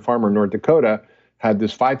regenerative farmer in North Dakota, had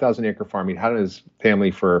this 5,000 acre farm. He'd had it in his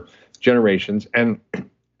family for generations, and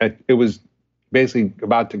it was basically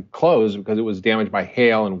about to close because it was damaged by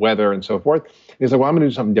hail and weather and so forth. And he's like, well, I'm going to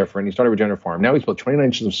do something different. He started a regenerative farm. Now he's built 29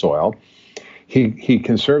 inches of soil. He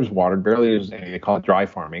conserves water, barely uses anything. They call it dry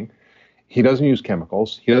farming. He doesn't use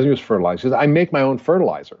chemicals. He doesn't use fertilizer. He says, I make my own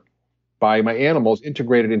fertilizer by my animals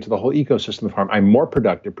integrated into the whole ecosystem of the farm. I'm more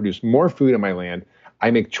productive, produce more food on my land.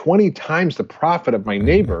 I make 20 times the profit of my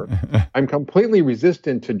neighbor. I'm completely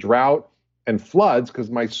resistant to drought and floods because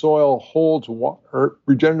my soil holds water.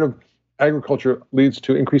 Regenerative agriculture leads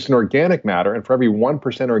to increase in organic matter. And for every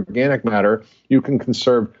 1% organic matter, you can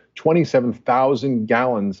conserve 27,000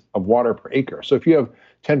 gallons of water per acre. So if you have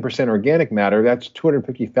 10% organic matter, that's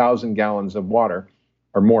 250,000 gallons of water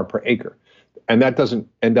or more per acre. And that doesn't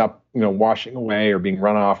end up, washing away or being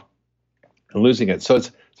run off and losing it. So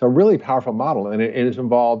it's a really powerful model, and it is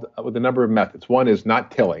involved with a number of methods. One is not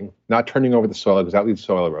tilling, not turning over the soil because that leads to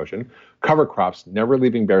soil erosion. Cover crops, never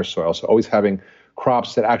leaving bare soil, so always having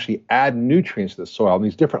crops that actually add nutrients to the soil.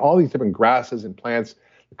 And all these different grasses and plants,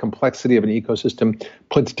 the complexity of an ecosystem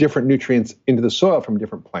puts different nutrients into the soil from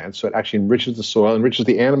different plants, so it actually enriches the soil, enriches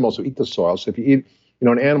the animals who eat the soil. So if you eat,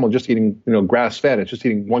 an animal just eating, grass-fed, it's just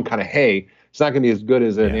eating one kind of hay, it's not going to be as good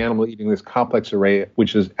as an animal eating this complex array,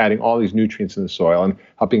 which is adding all these nutrients in the soil and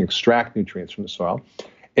helping extract nutrients from the soil.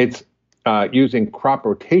 It's using crop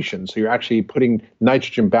rotation, so you're actually putting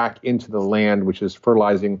nitrogen back into the land, which is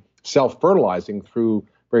self-fertilizing through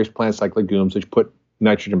various plants like legumes, which put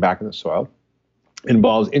nitrogen back in the soil. It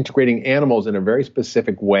involves integrating animals in a very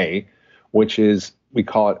specific way, which is, we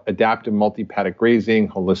call it adaptive multi-paddock grazing,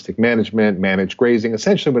 holistic management, managed grazing.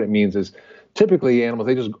 Essentially what it means is typically animals,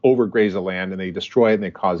 they just overgraze the land and they destroy it and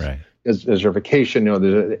they cause desertification.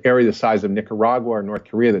 There's an area the size of Nicaragua or North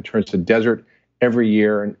Korea that turns to desert every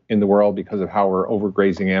year in the world because of how we're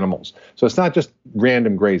overgrazing animals. So it's not just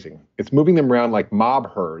random grazing. It's moving them around like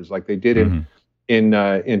mob herds, like they did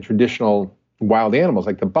in traditional wild animals,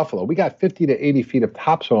 like the buffalo. We got 50 to 80 feet of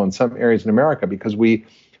topsoil in some areas in America because we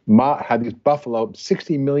had these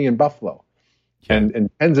 60 million buffalo and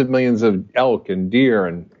tens of millions of elk and deer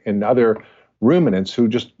and other ruminants who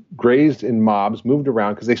just grazed in mobs, moved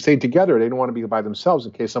around because they stayed together. They didn't want to be by themselves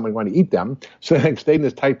in case somebody wanted to eat them. So they stayed in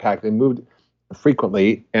this tight pack. They moved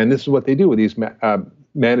frequently. And this is what they do with these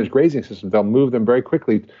managed grazing systems. They'll move them very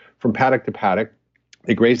quickly from paddock to paddock.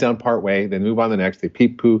 They graze down part way, they move on the next, they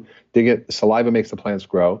peep poo, dig it, saliva makes the plants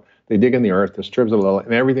grow, they dig in the earth, disturbs a little,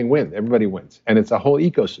 and everything wins, everybody wins. And it's a whole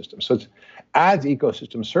ecosystem. So it adds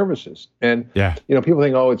ecosystem services. And people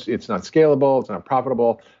think, it's not scalable, it's not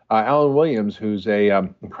profitable. Alan Williams, who's a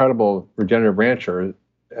incredible regenerative rancher,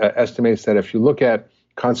 estimates that if you look at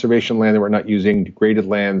conservation land that we're not using, degraded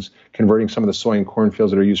lands, converting some of the soy and corn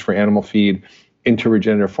fields that are used for animal feed into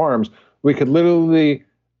regenerative farms, we could literally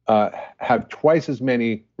have twice as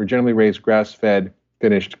many regeneratively raised grass-fed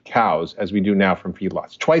finished cows as we do now from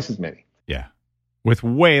feedlots. Twice as many. Yeah, with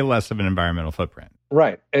way less of an environmental footprint.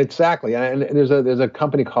 Right, exactly. And there's a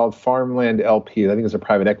company called Farmland LP. I think it's a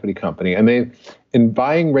private equity company, and they, in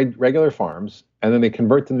buying regular farms, and then they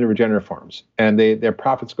convert them to regenerative farms, and their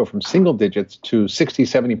profits go from single digits to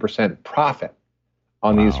 60-70% profit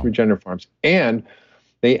on these regenerative farms, and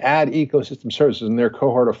they add ecosystem services. In their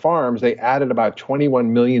cohort of farms, they added about $21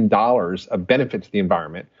 million of benefit to the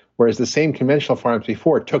environment, whereas the same conventional farms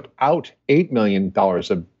before took out $8 million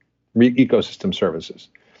of ecosystem services.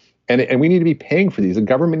 And we need to be paying for these. The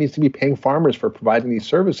government needs to be paying farmers for providing these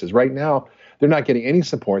services. Right now, they're not getting any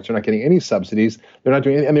supports. They're not getting any subsidies. They're not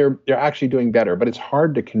doing anything, and they're actually doing better. But it's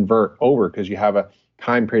hard to convert over because you have a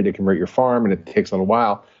time period to convert your farm, and it takes a little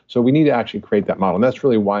while. So we need to actually create that model. And that's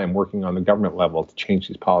really why I'm working on the government level to change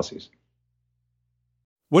these policies.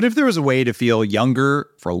 What if there was a way to feel younger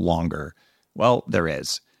for longer? Well, there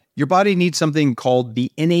is. Your body needs something called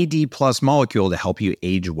the NAD+ molecule to help you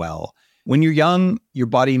age well. When you're young, your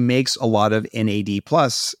body makes a lot of NAD+,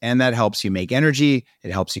 and that helps you make energy,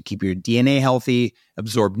 it helps you keep your DNA healthy,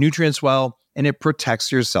 absorb nutrients well, and it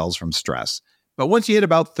protects your cells from stress. But once you hit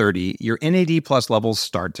about 30, your NAD+ levels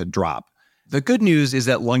start to drop. The good news is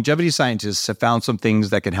that longevity scientists have found some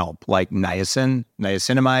things that can help, like niacin,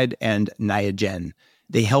 niacinamide, and Niagen.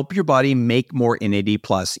 They help your body make more NAD+,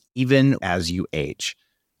 even as you age.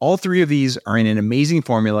 All three of these are in an amazing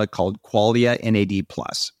formula called Qualia NAD+.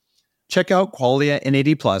 Check out Qualia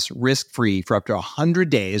NAD+ risk-free for up to 100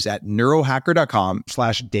 days at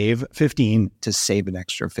neurohacker.com/Dave15 to save an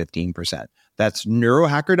extra 15%. That's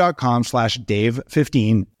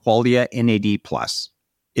neurohacker.com/Dave15, Qualia NAD+.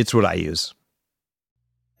 It's what I use.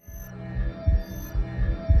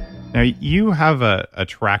 Now, you have a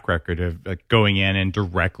track record of going in and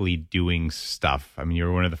directly doing stuff. I mean, you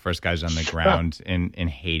were one of the first guys on the ground in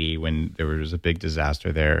Haiti when there was a big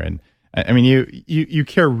disaster there. And I mean, you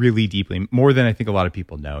care really deeply, more than I think a lot of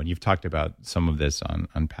people know. And you've talked about some of this on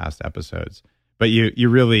past episodes. But you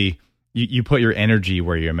really put your energy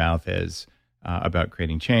where your mouth is about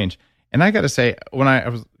creating change. And I got to say,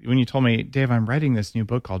 when you told me, Dave, I'm writing this new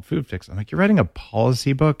book called Food Fix, I'm like, you're writing a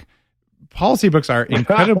policy book? Policy books are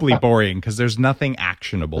incredibly boring because there's nothing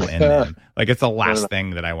actionable in them. Like, it's the last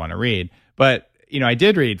thing that I want to read. But, I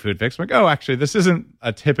did read Food Fix. I'm like, oh, actually, this isn't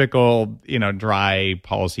a typical, dry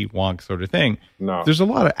policy wonk sort of thing. No. There's a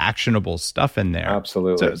lot of actionable stuff in there.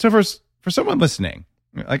 Absolutely. So for someone listening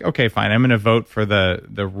Like, okay, fine. I'm going to vote for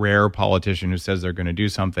the rare politician who says they're going to do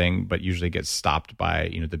something, but usually gets stopped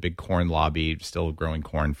by, the big corn lobby, still growing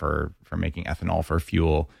corn for making ethanol for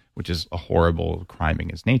fuel, which is a horrible crime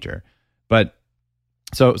against nature. But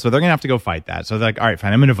so they're going to have to go fight that. So they're like, all right,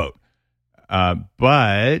 fine, I'm going to vote.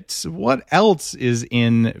 But what else is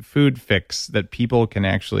in Food Fix that people can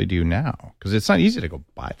actually do now? Because it's not easy to go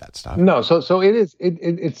buy that stuff. No, so it is.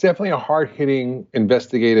 It's definitely a hard-hitting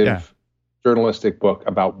investigative journalistic book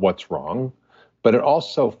about what's wrong, but it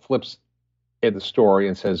also flips at the story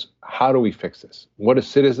and says, how do we fix this? What do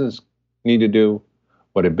citizens need to do?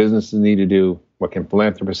 What do businesses need to do? What can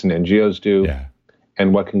philanthropists and NGOs do? Yeah.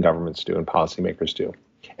 And what can governments do and policymakers do?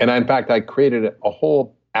 And in fact, I created a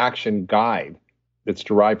whole action guide that's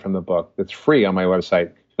derived from the book that's free on my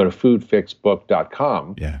website. Go to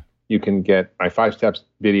foodfixbook.com. Yeah. You can get my 5 steps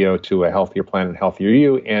video to a healthier planet, healthier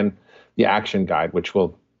you, and the action guide, which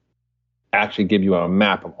will actually give you a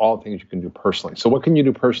map of all the things you can do personally. So what can you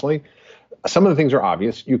do personally? Some of the things are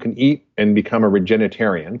obvious. You can eat and become a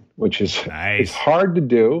regenitarian, which is nice. It's hard to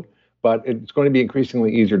do, but it's going to be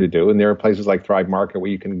increasingly easier to do. And there are places like Thrive Market where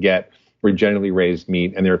you can get regeneratively raised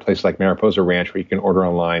meat, and there are places like Mariposa Ranch where you can order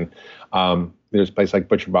online. There's places like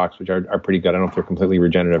Butcher Box, which are pretty good. I don't know if they're completely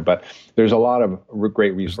regenerative, but there's a lot of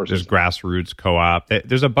great resources. There's Grassroots Co-op.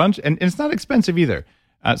 There's a bunch, and it's not expensive either.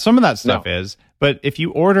 Some of that stuff is, but if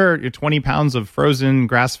you order your 20 pounds of frozen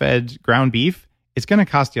grass-fed ground beef, it's going to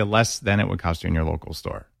cost you less than it would cost you in your local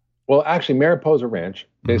store. Well, actually, Mariposa Ranch,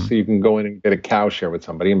 basically you can go in and get a cow share with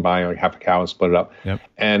somebody and buy half a cow and split it up. Yep.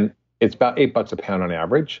 And it's about $8 a pound on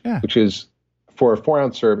average, which is, for a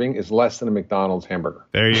 4-ounce serving, is less than a McDonald's hamburger.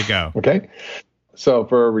 There you go. Okay? So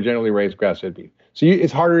for a regeneratively raised grass-fed beef. So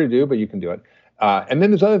it's harder to do, but you can do it. And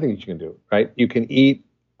then there's other things you can do, right? You can eat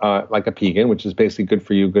like a vegan, which is basically good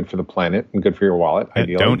for you, good for the planet, and good for your wallet,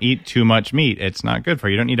 ideally. Don't eat too much meat. It's not good for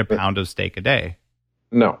you. You don't need a pound of steak a day.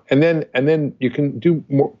 No. And then you can do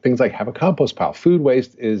more things like have a compost pile. Food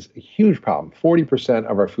waste is a huge problem. 40%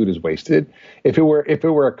 of our food is wasted. If it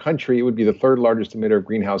were a country, it would be the 3rd largest emitter of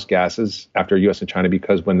greenhouse gases after US and China,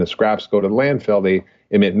 because when the scraps go to the landfill, they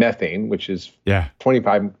emit methane, which is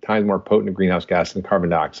 25 times more potent a greenhouse gas than carbon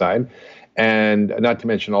dioxide. And not to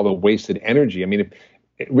mention all the wasted energy. I mean,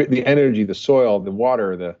 the energy, the soil, the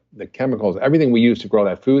water, the chemicals, everything we use to grow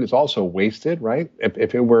that food is also wasted, right?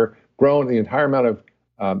 If it were grown, the entire amount of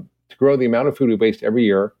to grow the amount of food we waste every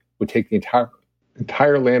year would take the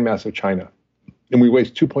entire landmass of China. And we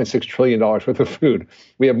waste $2.6 trillion worth of food.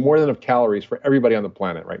 We have more than enough calories for everybody on the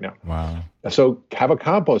planet right now. Wow. So have a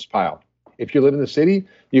compost pile. If you live in the city,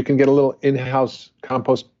 you can get a little in-house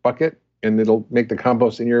compost bucket, and it'll make the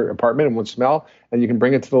compost in your apartment and won't smell. And you can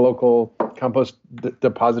bring it to the local compost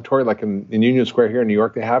depository, like in Union Square here in New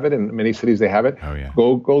York, they have it. In many cities, they have it. Oh, yeah.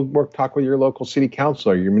 Go talk with your local city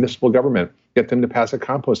council or your municipal government. Get them to pass a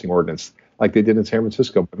composting ordinance like they did in San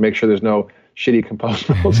Francisco, but make sure there's no shitty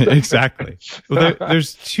compostables. Exactly. Well,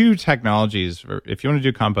 there's 2 technologies if you want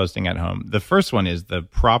to do composting at home. The first one is the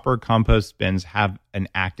proper compost bins have an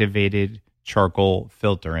activated charcoal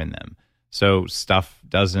filter in them, so stuff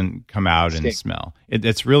doesn't come out and smell.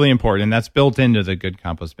 It's really important, and that's built into the good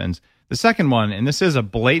compost bins. The second one, and this is a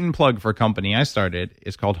blatant plug for a company I started,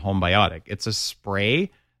 is called Homebiotic. It's a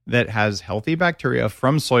spray that has healthy bacteria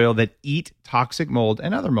from soil that eat toxic mold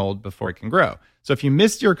and other mold before it can grow. So if you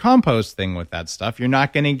missed your compost thing with that stuff, you're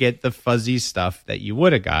not going to get the fuzzy stuff that you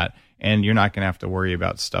would have got, and you're not going to have to worry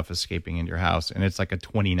about stuff escaping into your house. And it's like a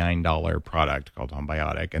 $29 product called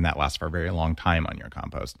Homebiotic, and that lasts for a very long time on your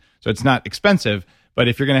compost. So it's not expensive, but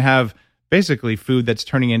if you're going to have basically food that's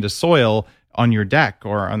turning into soil on your deck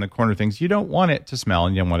or on the corner things, you don't want it to smell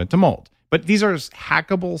and you don't want it to mold. But these are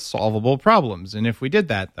hackable, solvable problems. And if we did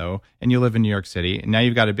that, though, and you live in New York City, and now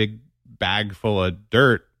you've got a big bag full of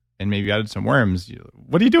dirt and maybe you added some worms,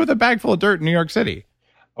 what do you do with a bag full of dirt in New York City?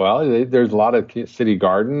 Well, there's a lot of city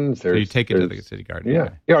gardens. So you take it to the city garden.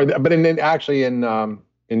 Yeah. Yeah. But in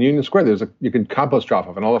Union Square, you can compost drop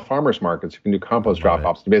off. In all the farmers markets, you can do compost drop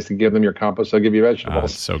offs. You basically give them your compost, they'll give you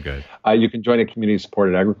vegetables. So good. You can join a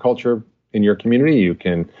community-supported agriculture in your community. You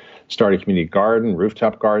can start a community garden,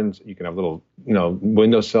 rooftop gardens. You can have little,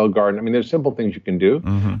 windowsill garden. I mean, there's simple things you can do.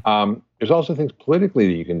 Mm-hmm. There's also things politically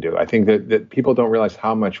that you can do. I think that people don't realize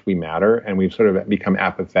how much we matter, and we've sort of become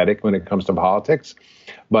apathetic when it comes to politics.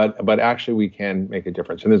 But actually, we can make a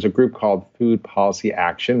difference. And there's a group called Food Policy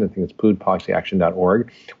Action. I think it's foodpolicyaction.org,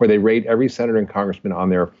 where they rate every senator and congressman on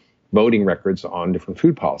their voting records on different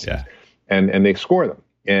food policies. Yeah. And they score them.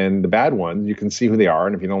 And the bad ones, you can see who they are.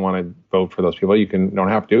 And if you don't want to vote for those people, don't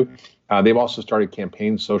have to. They've also started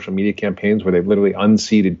campaigns, social media campaigns, where they've literally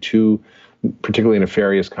unseated 2 particularly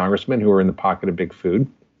nefarious congressmen who are in the pocket of big food.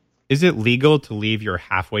 Is it legal to leave your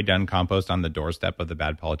halfway done compost on the doorstep of the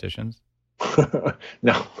bad politicians?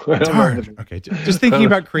 No. Darn. Okay, just thinking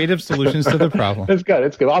about creative solutions to the problem. It's good.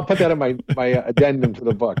 It's good. I'll put that in my addendum to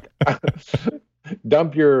the book.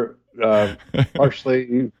 Dump your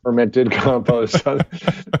partially fermented compost.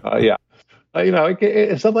 Yeah.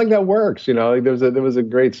 Stuff like that works. Like there was a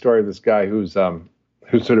great story of this guy who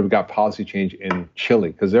sort of got policy change in Chile,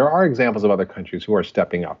 because there are examples of other countries who are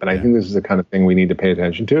stepping up, and I think this is the kind of thing we need to pay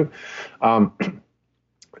attention to.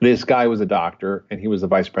 This guy was a doctor, and he was the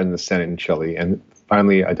vice president of the Senate in Chile, and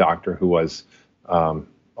finally a doctor who was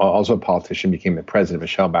also a politician became the president,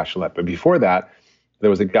 Michelle Bachelet. But before that, there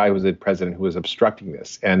was a guy who was the president who was obstructing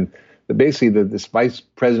this, and basically this vice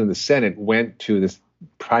president of the Senate went to this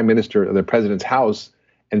prime minister of the president's house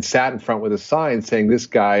and sat in front with a sign saying, "This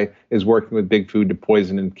guy is working with big food to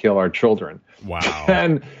poison and kill our children." Wow.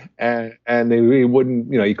 and he wouldn't,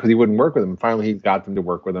 because he wouldn't work with them. And finally, he got them to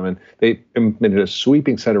work with him, and they implemented a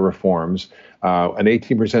sweeping set of reforms: an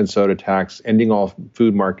 18% soda tax, ending all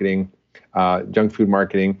food marketing, junk food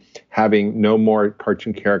marketing, having no more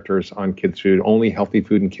cartoon characters on kids' food, only healthy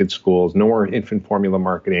food in kids' schools, no more infant formula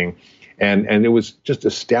marketing, and it was just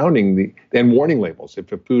astounding. And warning labels: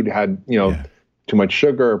 if a food had, too much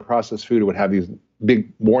sugar or processed food, it would have these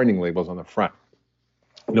big warning labels on the front.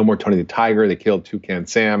 No more Tony the Tiger. They killed Toucan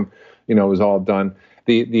Sam. It was all done.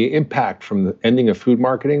 The impact from the ending of food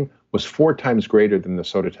marketing was 4 times greater than the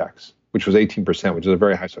soda tax, which was 18%, which is a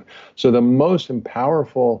very high soda. So the most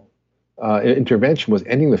powerful intervention was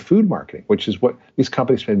ending the food marketing, which is what these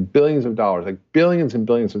companies spend billions of dollars, like billions and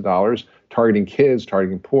billions of dollars, targeting kids,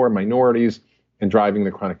 targeting poor minorities, and driving the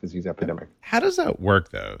chronic disease epidemic. How does that work,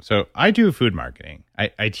 though? So I do food marketing.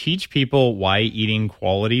 I teach people why eating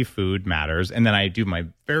quality food matters, and then I do my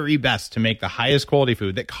very best to make the highest quality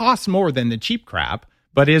food that costs more than the cheap crap,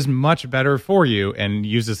 but is much better for you and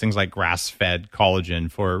uses things like grass-fed collagen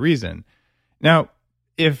for a reason. Now,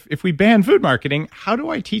 if we ban food marketing, how do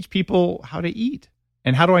I teach people how to eat?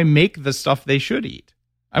 And how do I make the stuff they should eat?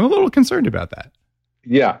 I'm a little concerned about that.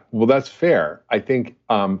 Yeah, well, that's fair. I think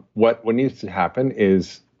what needs to happen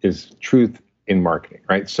is truth in marketing,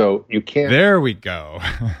 right? So you can't. There we go.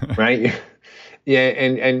 Right. Yeah,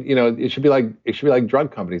 and it should be like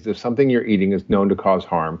drug companies. If something you're eating is known to cause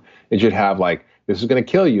harm, it should have like, this is going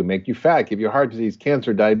to kill you, make you fat, give you heart disease,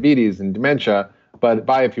 cancer, diabetes, and dementia. But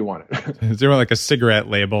buy if you want it. Is there like a cigarette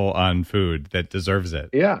label on food that deserves it?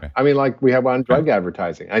 Yeah, okay. I mean, like we have on drug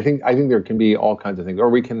advertising. I think there can be all kinds of things, or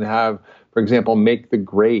we can have, for example, make the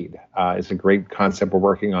grade. It's a great concept we're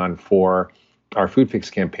working on for our Food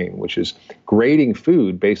Fix campaign, which is grading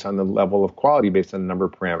food based on the level of quality, based on the number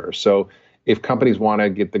of parameters. So if companies want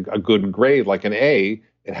to get a good grade, like an A,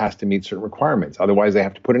 it has to meet certain requirements. Otherwise, they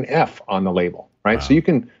have to put an F on the label, right? Wow. So you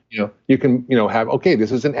can have, okay,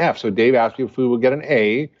 this is an F. So Dave Asprey food would get an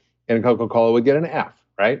A, and Coca-Cola would get an F,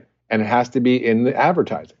 right? And it has to be in the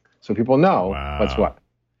advertising, so people know what's what,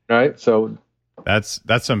 right? So that's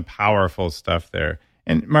some powerful stuff there.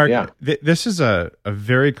 And Mark, this is a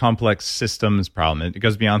very complex systems problem. It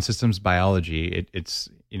goes beyond systems biology. It's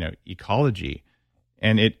ecology,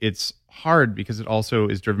 and it's hard because it also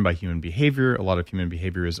is driven by human behavior. A lot of human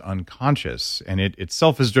behavior is unconscious, and it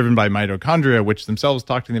itself is driven by mitochondria, which themselves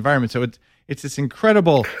talk to the environment. So it's this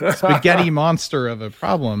incredible spaghetti monster of a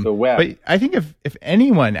problem. The web. But I think if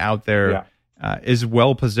anyone out there is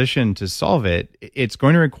well positioned to solve it, it's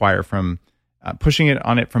going to require from pushing it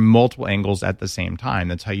on it from multiple angles at the same time.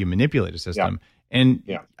 That's how you manipulate a system. Yeah. And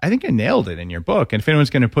I think I nailed it in your book. And if anyone's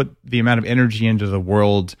going to put the amount of energy into the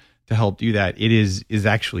world to help do that, it is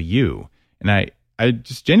actually you. And I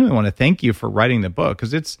just genuinely want to thank you for writing the book,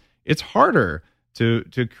 because it's harder to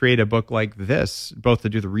create a book like this, both to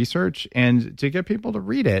do the research and to get people to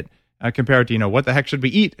read it, compared to what the heck should we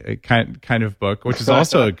eat kind of book, which is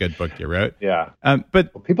also a good book you wrote. Yeah.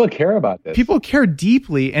 But people care about this. People care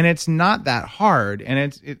deeply, and it's not that hard.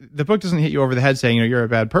 And the book doesn't hit you over the head saying you're a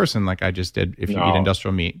bad person like I just did if you eat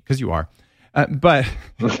industrial meat, because you are. But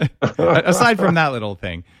aside from that little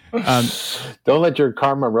thing, don't let your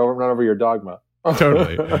karma run over your dogma.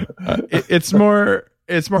 Totally. It's more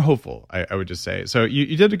hopeful, I would just say. So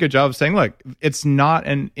you did a good job of saying, look, it's not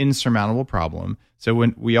an insurmountable problem. So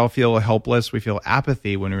when we all feel helpless, we feel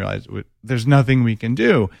apathy when we realize there's nothing we can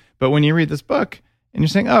do. But when you read this book and you're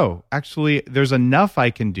saying, oh, actually, there's enough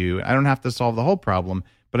I can do. I don't have to solve the whole problem,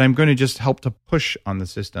 but I'm going to just help to push on the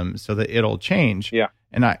system so that it'll change. Yeah.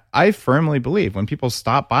 And I firmly believe when people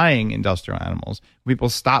stop buying industrial animals, people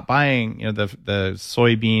stop buying the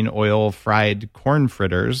soybean oil fried corn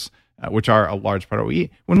fritters, which are a large part of what we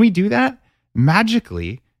eat. When we do that,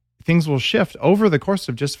 magically, things will shift over the course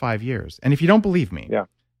of just 5 years. And if you don't believe me,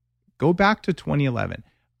 go back to 2011.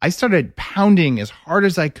 I started pounding as hard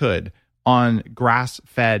as I could on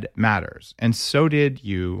grass-fed matters. And so did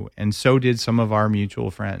you, and so did some of our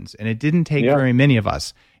mutual friends. And it didn't take very many of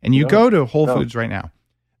us. And you go to Whole Foods right now.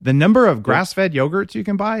 The number of grass-fed yogurts you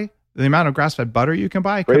can buy, the amount of grass-fed butter you can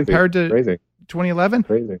buy compared to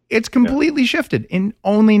 2011, it's completely shifted in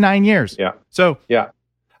only 9 years. So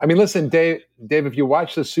I mean, listen, Dave, if you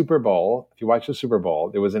watch the Super Bowl,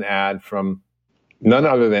 there was an ad from none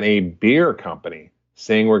other than a beer company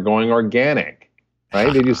saying we're going organic,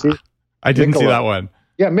 right? Did you see? I didn't see that one.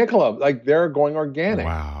 Yeah, Michelob, like they're going organic.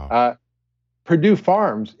 Wow. Purdue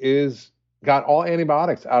Farms got all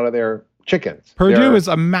antibiotics out of their chickens. Purdue is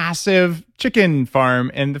a massive chicken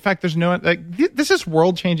farm, and the fact there's no, this is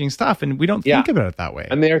world-changing stuff, and we don't think about it that way.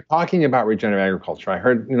 And they're talking about regenerative agriculture. I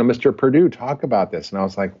heard, Mr. Purdue talk about this, and I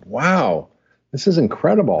was like, wow, this is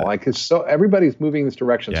incredible. Everybody's moving this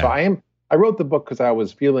direction. So I wrote the book because I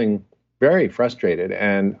was feeling very frustrated,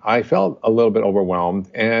 and I felt a little bit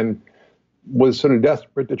overwhelmed, and was sort of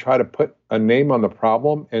desperate to try to put a name on the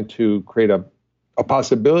problem and to create a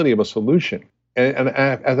possibility of a solution. And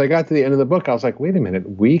as I got to the end of the book, I was like, wait a minute,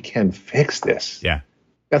 we can fix this. Yeah.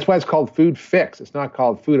 That's why it's called Food Fix. It's not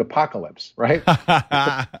called Food Apocalypse, right?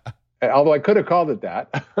 Although I could have called it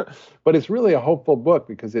that. But it's really a hopeful book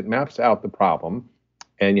because it maps out the problem,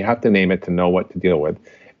 and you have to name it to know what to deal with.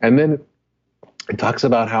 And then it talks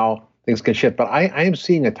about how things can shift. But I am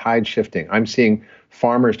seeing a tide shifting. I'm seeing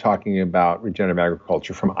farmers talking about regenerative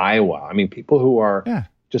agriculture from Iowa. I mean, people who are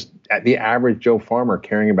just at the average Joe farmer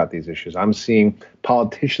caring about these issues. I'm seeing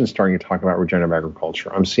politicians starting to talk about regenerative agriculture.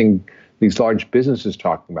 I'm seeing these large businesses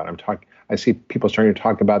talking about it. I see people starting to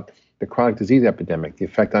talk about the chronic disease epidemic, the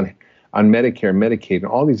effect on Medicare, Medicaid, and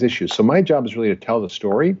all these issues. So my job is really to tell the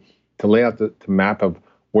story, to lay out the map of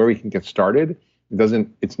where we can get started.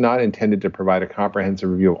 It's not intended to provide a comprehensive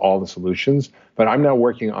review of all the solutions, but I'm now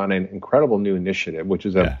working on an incredible new initiative, which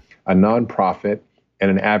is a nonprofit and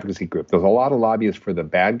an advocacy group. There's a lot of lobbyists for the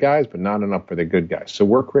bad guys, but not enough for the good guys. So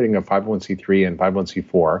we're creating a 501c3 and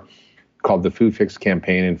 501c4 called the Food Fix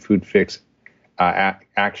Campaign and Food Fix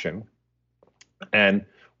Action. And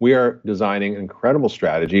we are designing an incredible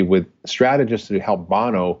strategy with strategists to help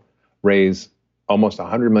Bono raise almost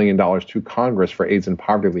 $100 million to Congress for AIDS and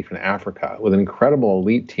poverty relief in Africa, with an incredible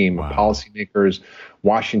elite team of policymakers,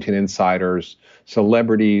 Washington insiders,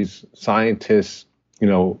 celebrities, scientists,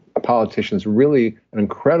 politicians, really an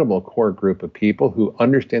incredible core group of people who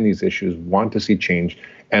understand these issues, want to see change,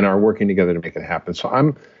 and are working together to make it happen.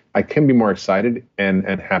 So I can be more excited and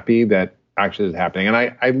happy that actually is happening. And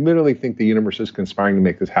I literally think the universe is conspiring to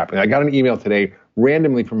make this happen. I got an email today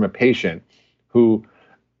randomly from a patient who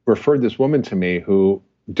referred this woman to me who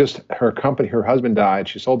her husband died.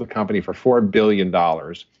 She sold the company for $4 billion.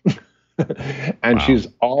 And she's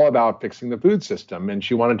all about fixing the food system. And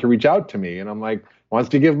she wanted to reach out to me. And I'm like, wants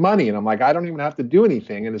to give money. And I'm like, I don't even have to do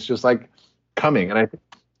anything. And it's just like coming. And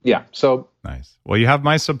so. Nice. Well, you have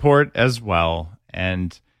my support as well.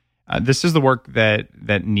 And this is the work that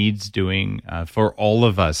needs doing for all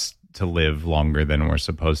of us to live longer than we're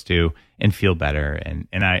supposed to and feel better. And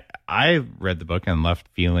I read the book and left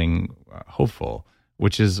feeling hopeful,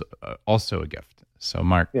 which is also a gift. So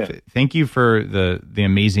Mark, thank you for the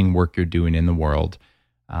amazing work you're doing in the world.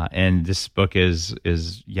 And this book is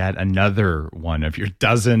yet another one of your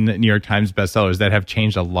dozen New York Times bestsellers that have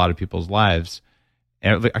changed a lot of people's lives.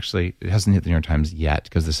 And actually, it hasn't hit the New York Times yet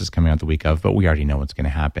because this is coming out the week of, but we already know what's going to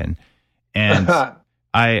happen. And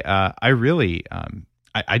I really,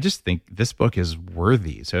 I just think this book is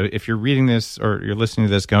worthy. So if you're reading this or you're listening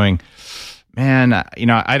to this going, man,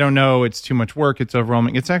 I don't know, it's too much work, it's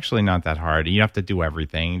overwhelming. It's actually not that hard. You have to do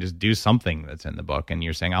everything. Just do something that's in the book. And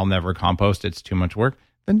you're saying, I'll never compost, it's too much work.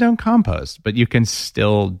 Then don't compost. But you can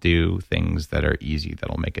still do things that are easy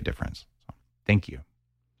that'll make a difference. So, thank you.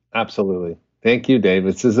 Absolutely. Thank you, Dave.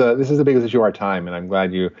 This is the biggest issue of our time. And I'm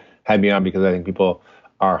glad you had me on because I think people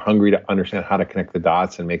are hungry to understand how to connect the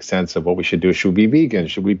dots and make sense of what we should do. Should we be vegan?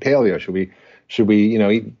 Should we paleo? Should we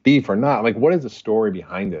eat beef or not? Like, what is the story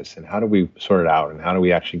behind this, and how do we sort it out, and how do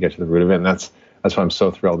we actually get to the root of it? And that's why I'm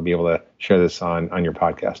so thrilled to be able to share this on your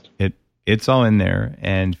podcast. It's all in there,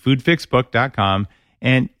 and foodfixbook.com.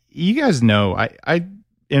 And you guys know I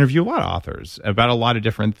interview a lot of authors about a lot of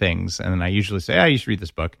different things, and then I usually say, you should read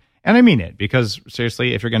this book. And I mean it, because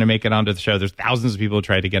seriously, if you're going to make it onto the show, there's thousands of people who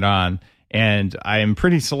try to get on. And I am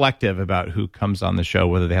pretty selective about who comes on the show,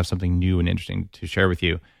 whether they have something new and interesting to share with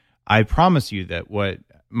you. I promise you that what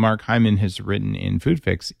Mark Hyman has written in Food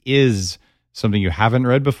Fix is something you haven't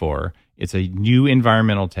read before. It's a new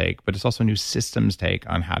environmental take, but it's also a new systems take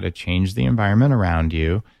on how to change the environment around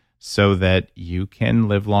you so that you can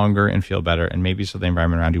live longer and feel better, and maybe so the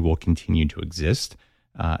environment around you will continue to exist.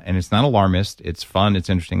 And it's not alarmist. It's fun. It's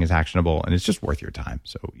interesting. It's actionable. And it's just worth your time.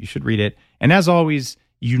 So you should read it. And as always,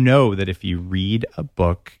 you know that if you read a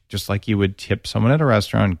book, just like you would tip someone at a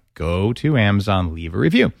restaurant, go to Amazon, leave a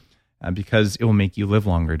review. Because it will make you live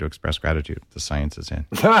longer to express gratitude. The science is in.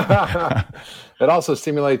 It also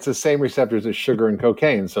stimulates the same receptors as sugar and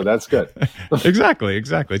cocaine, so that's good. Exactly.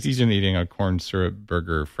 It's easier than eating a corn syrup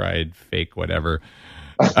burger, fried, fake, whatever.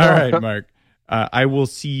 All right, Mark. I will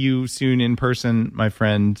see you soon in person, my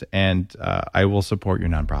friend, and I will support your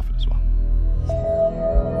nonprofit as well.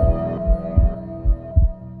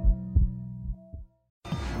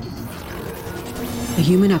 The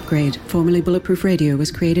Human Upgrade, formerly Bulletproof Radio, was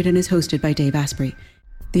created and is hosted by Dave Asprey.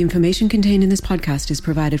 The information contained in this podcast is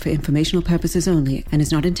provided for informational purposes only and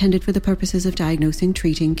is not intended for the purposes of diagnosing,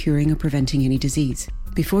 treating, curing, or preventing any disease.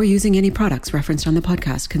 Before using any products referenced on the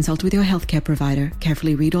podcast, consult with your healthcare provider,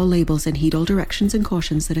 carefully read all labels, and heed all directions and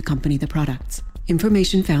cautions that accompany the products.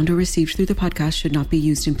 Information found or received through the podcast should not be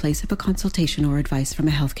used in place of a consultation or advice from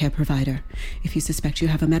a healthcare provider. If you suspect you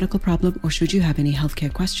have a medical problem or should you have any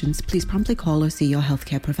healthcare questions, please promptly call or see your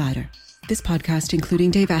healthcare provider. This podcast,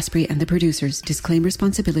 including Dave Asprey and the producers, disclaim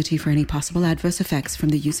responsibility for any possible adverse effects from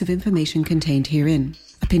the use of information contained herein.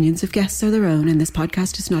 Opinions of guests are their own, and this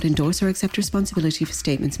podcast does not endorse or accept responsibility for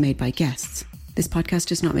statements made by guests. This podcast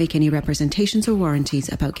does not make any representations or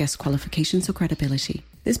warranties about guest qualifications or credibility.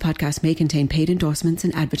 This podcast may contain paid endorsements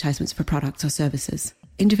and advertisements for products or services.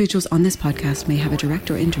 Individuals on this podcast may have a direct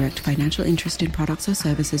or indirect financial interest in products or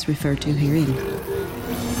services referred to herein.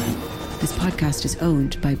 This podcast is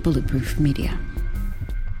owned by Bulletproof Media.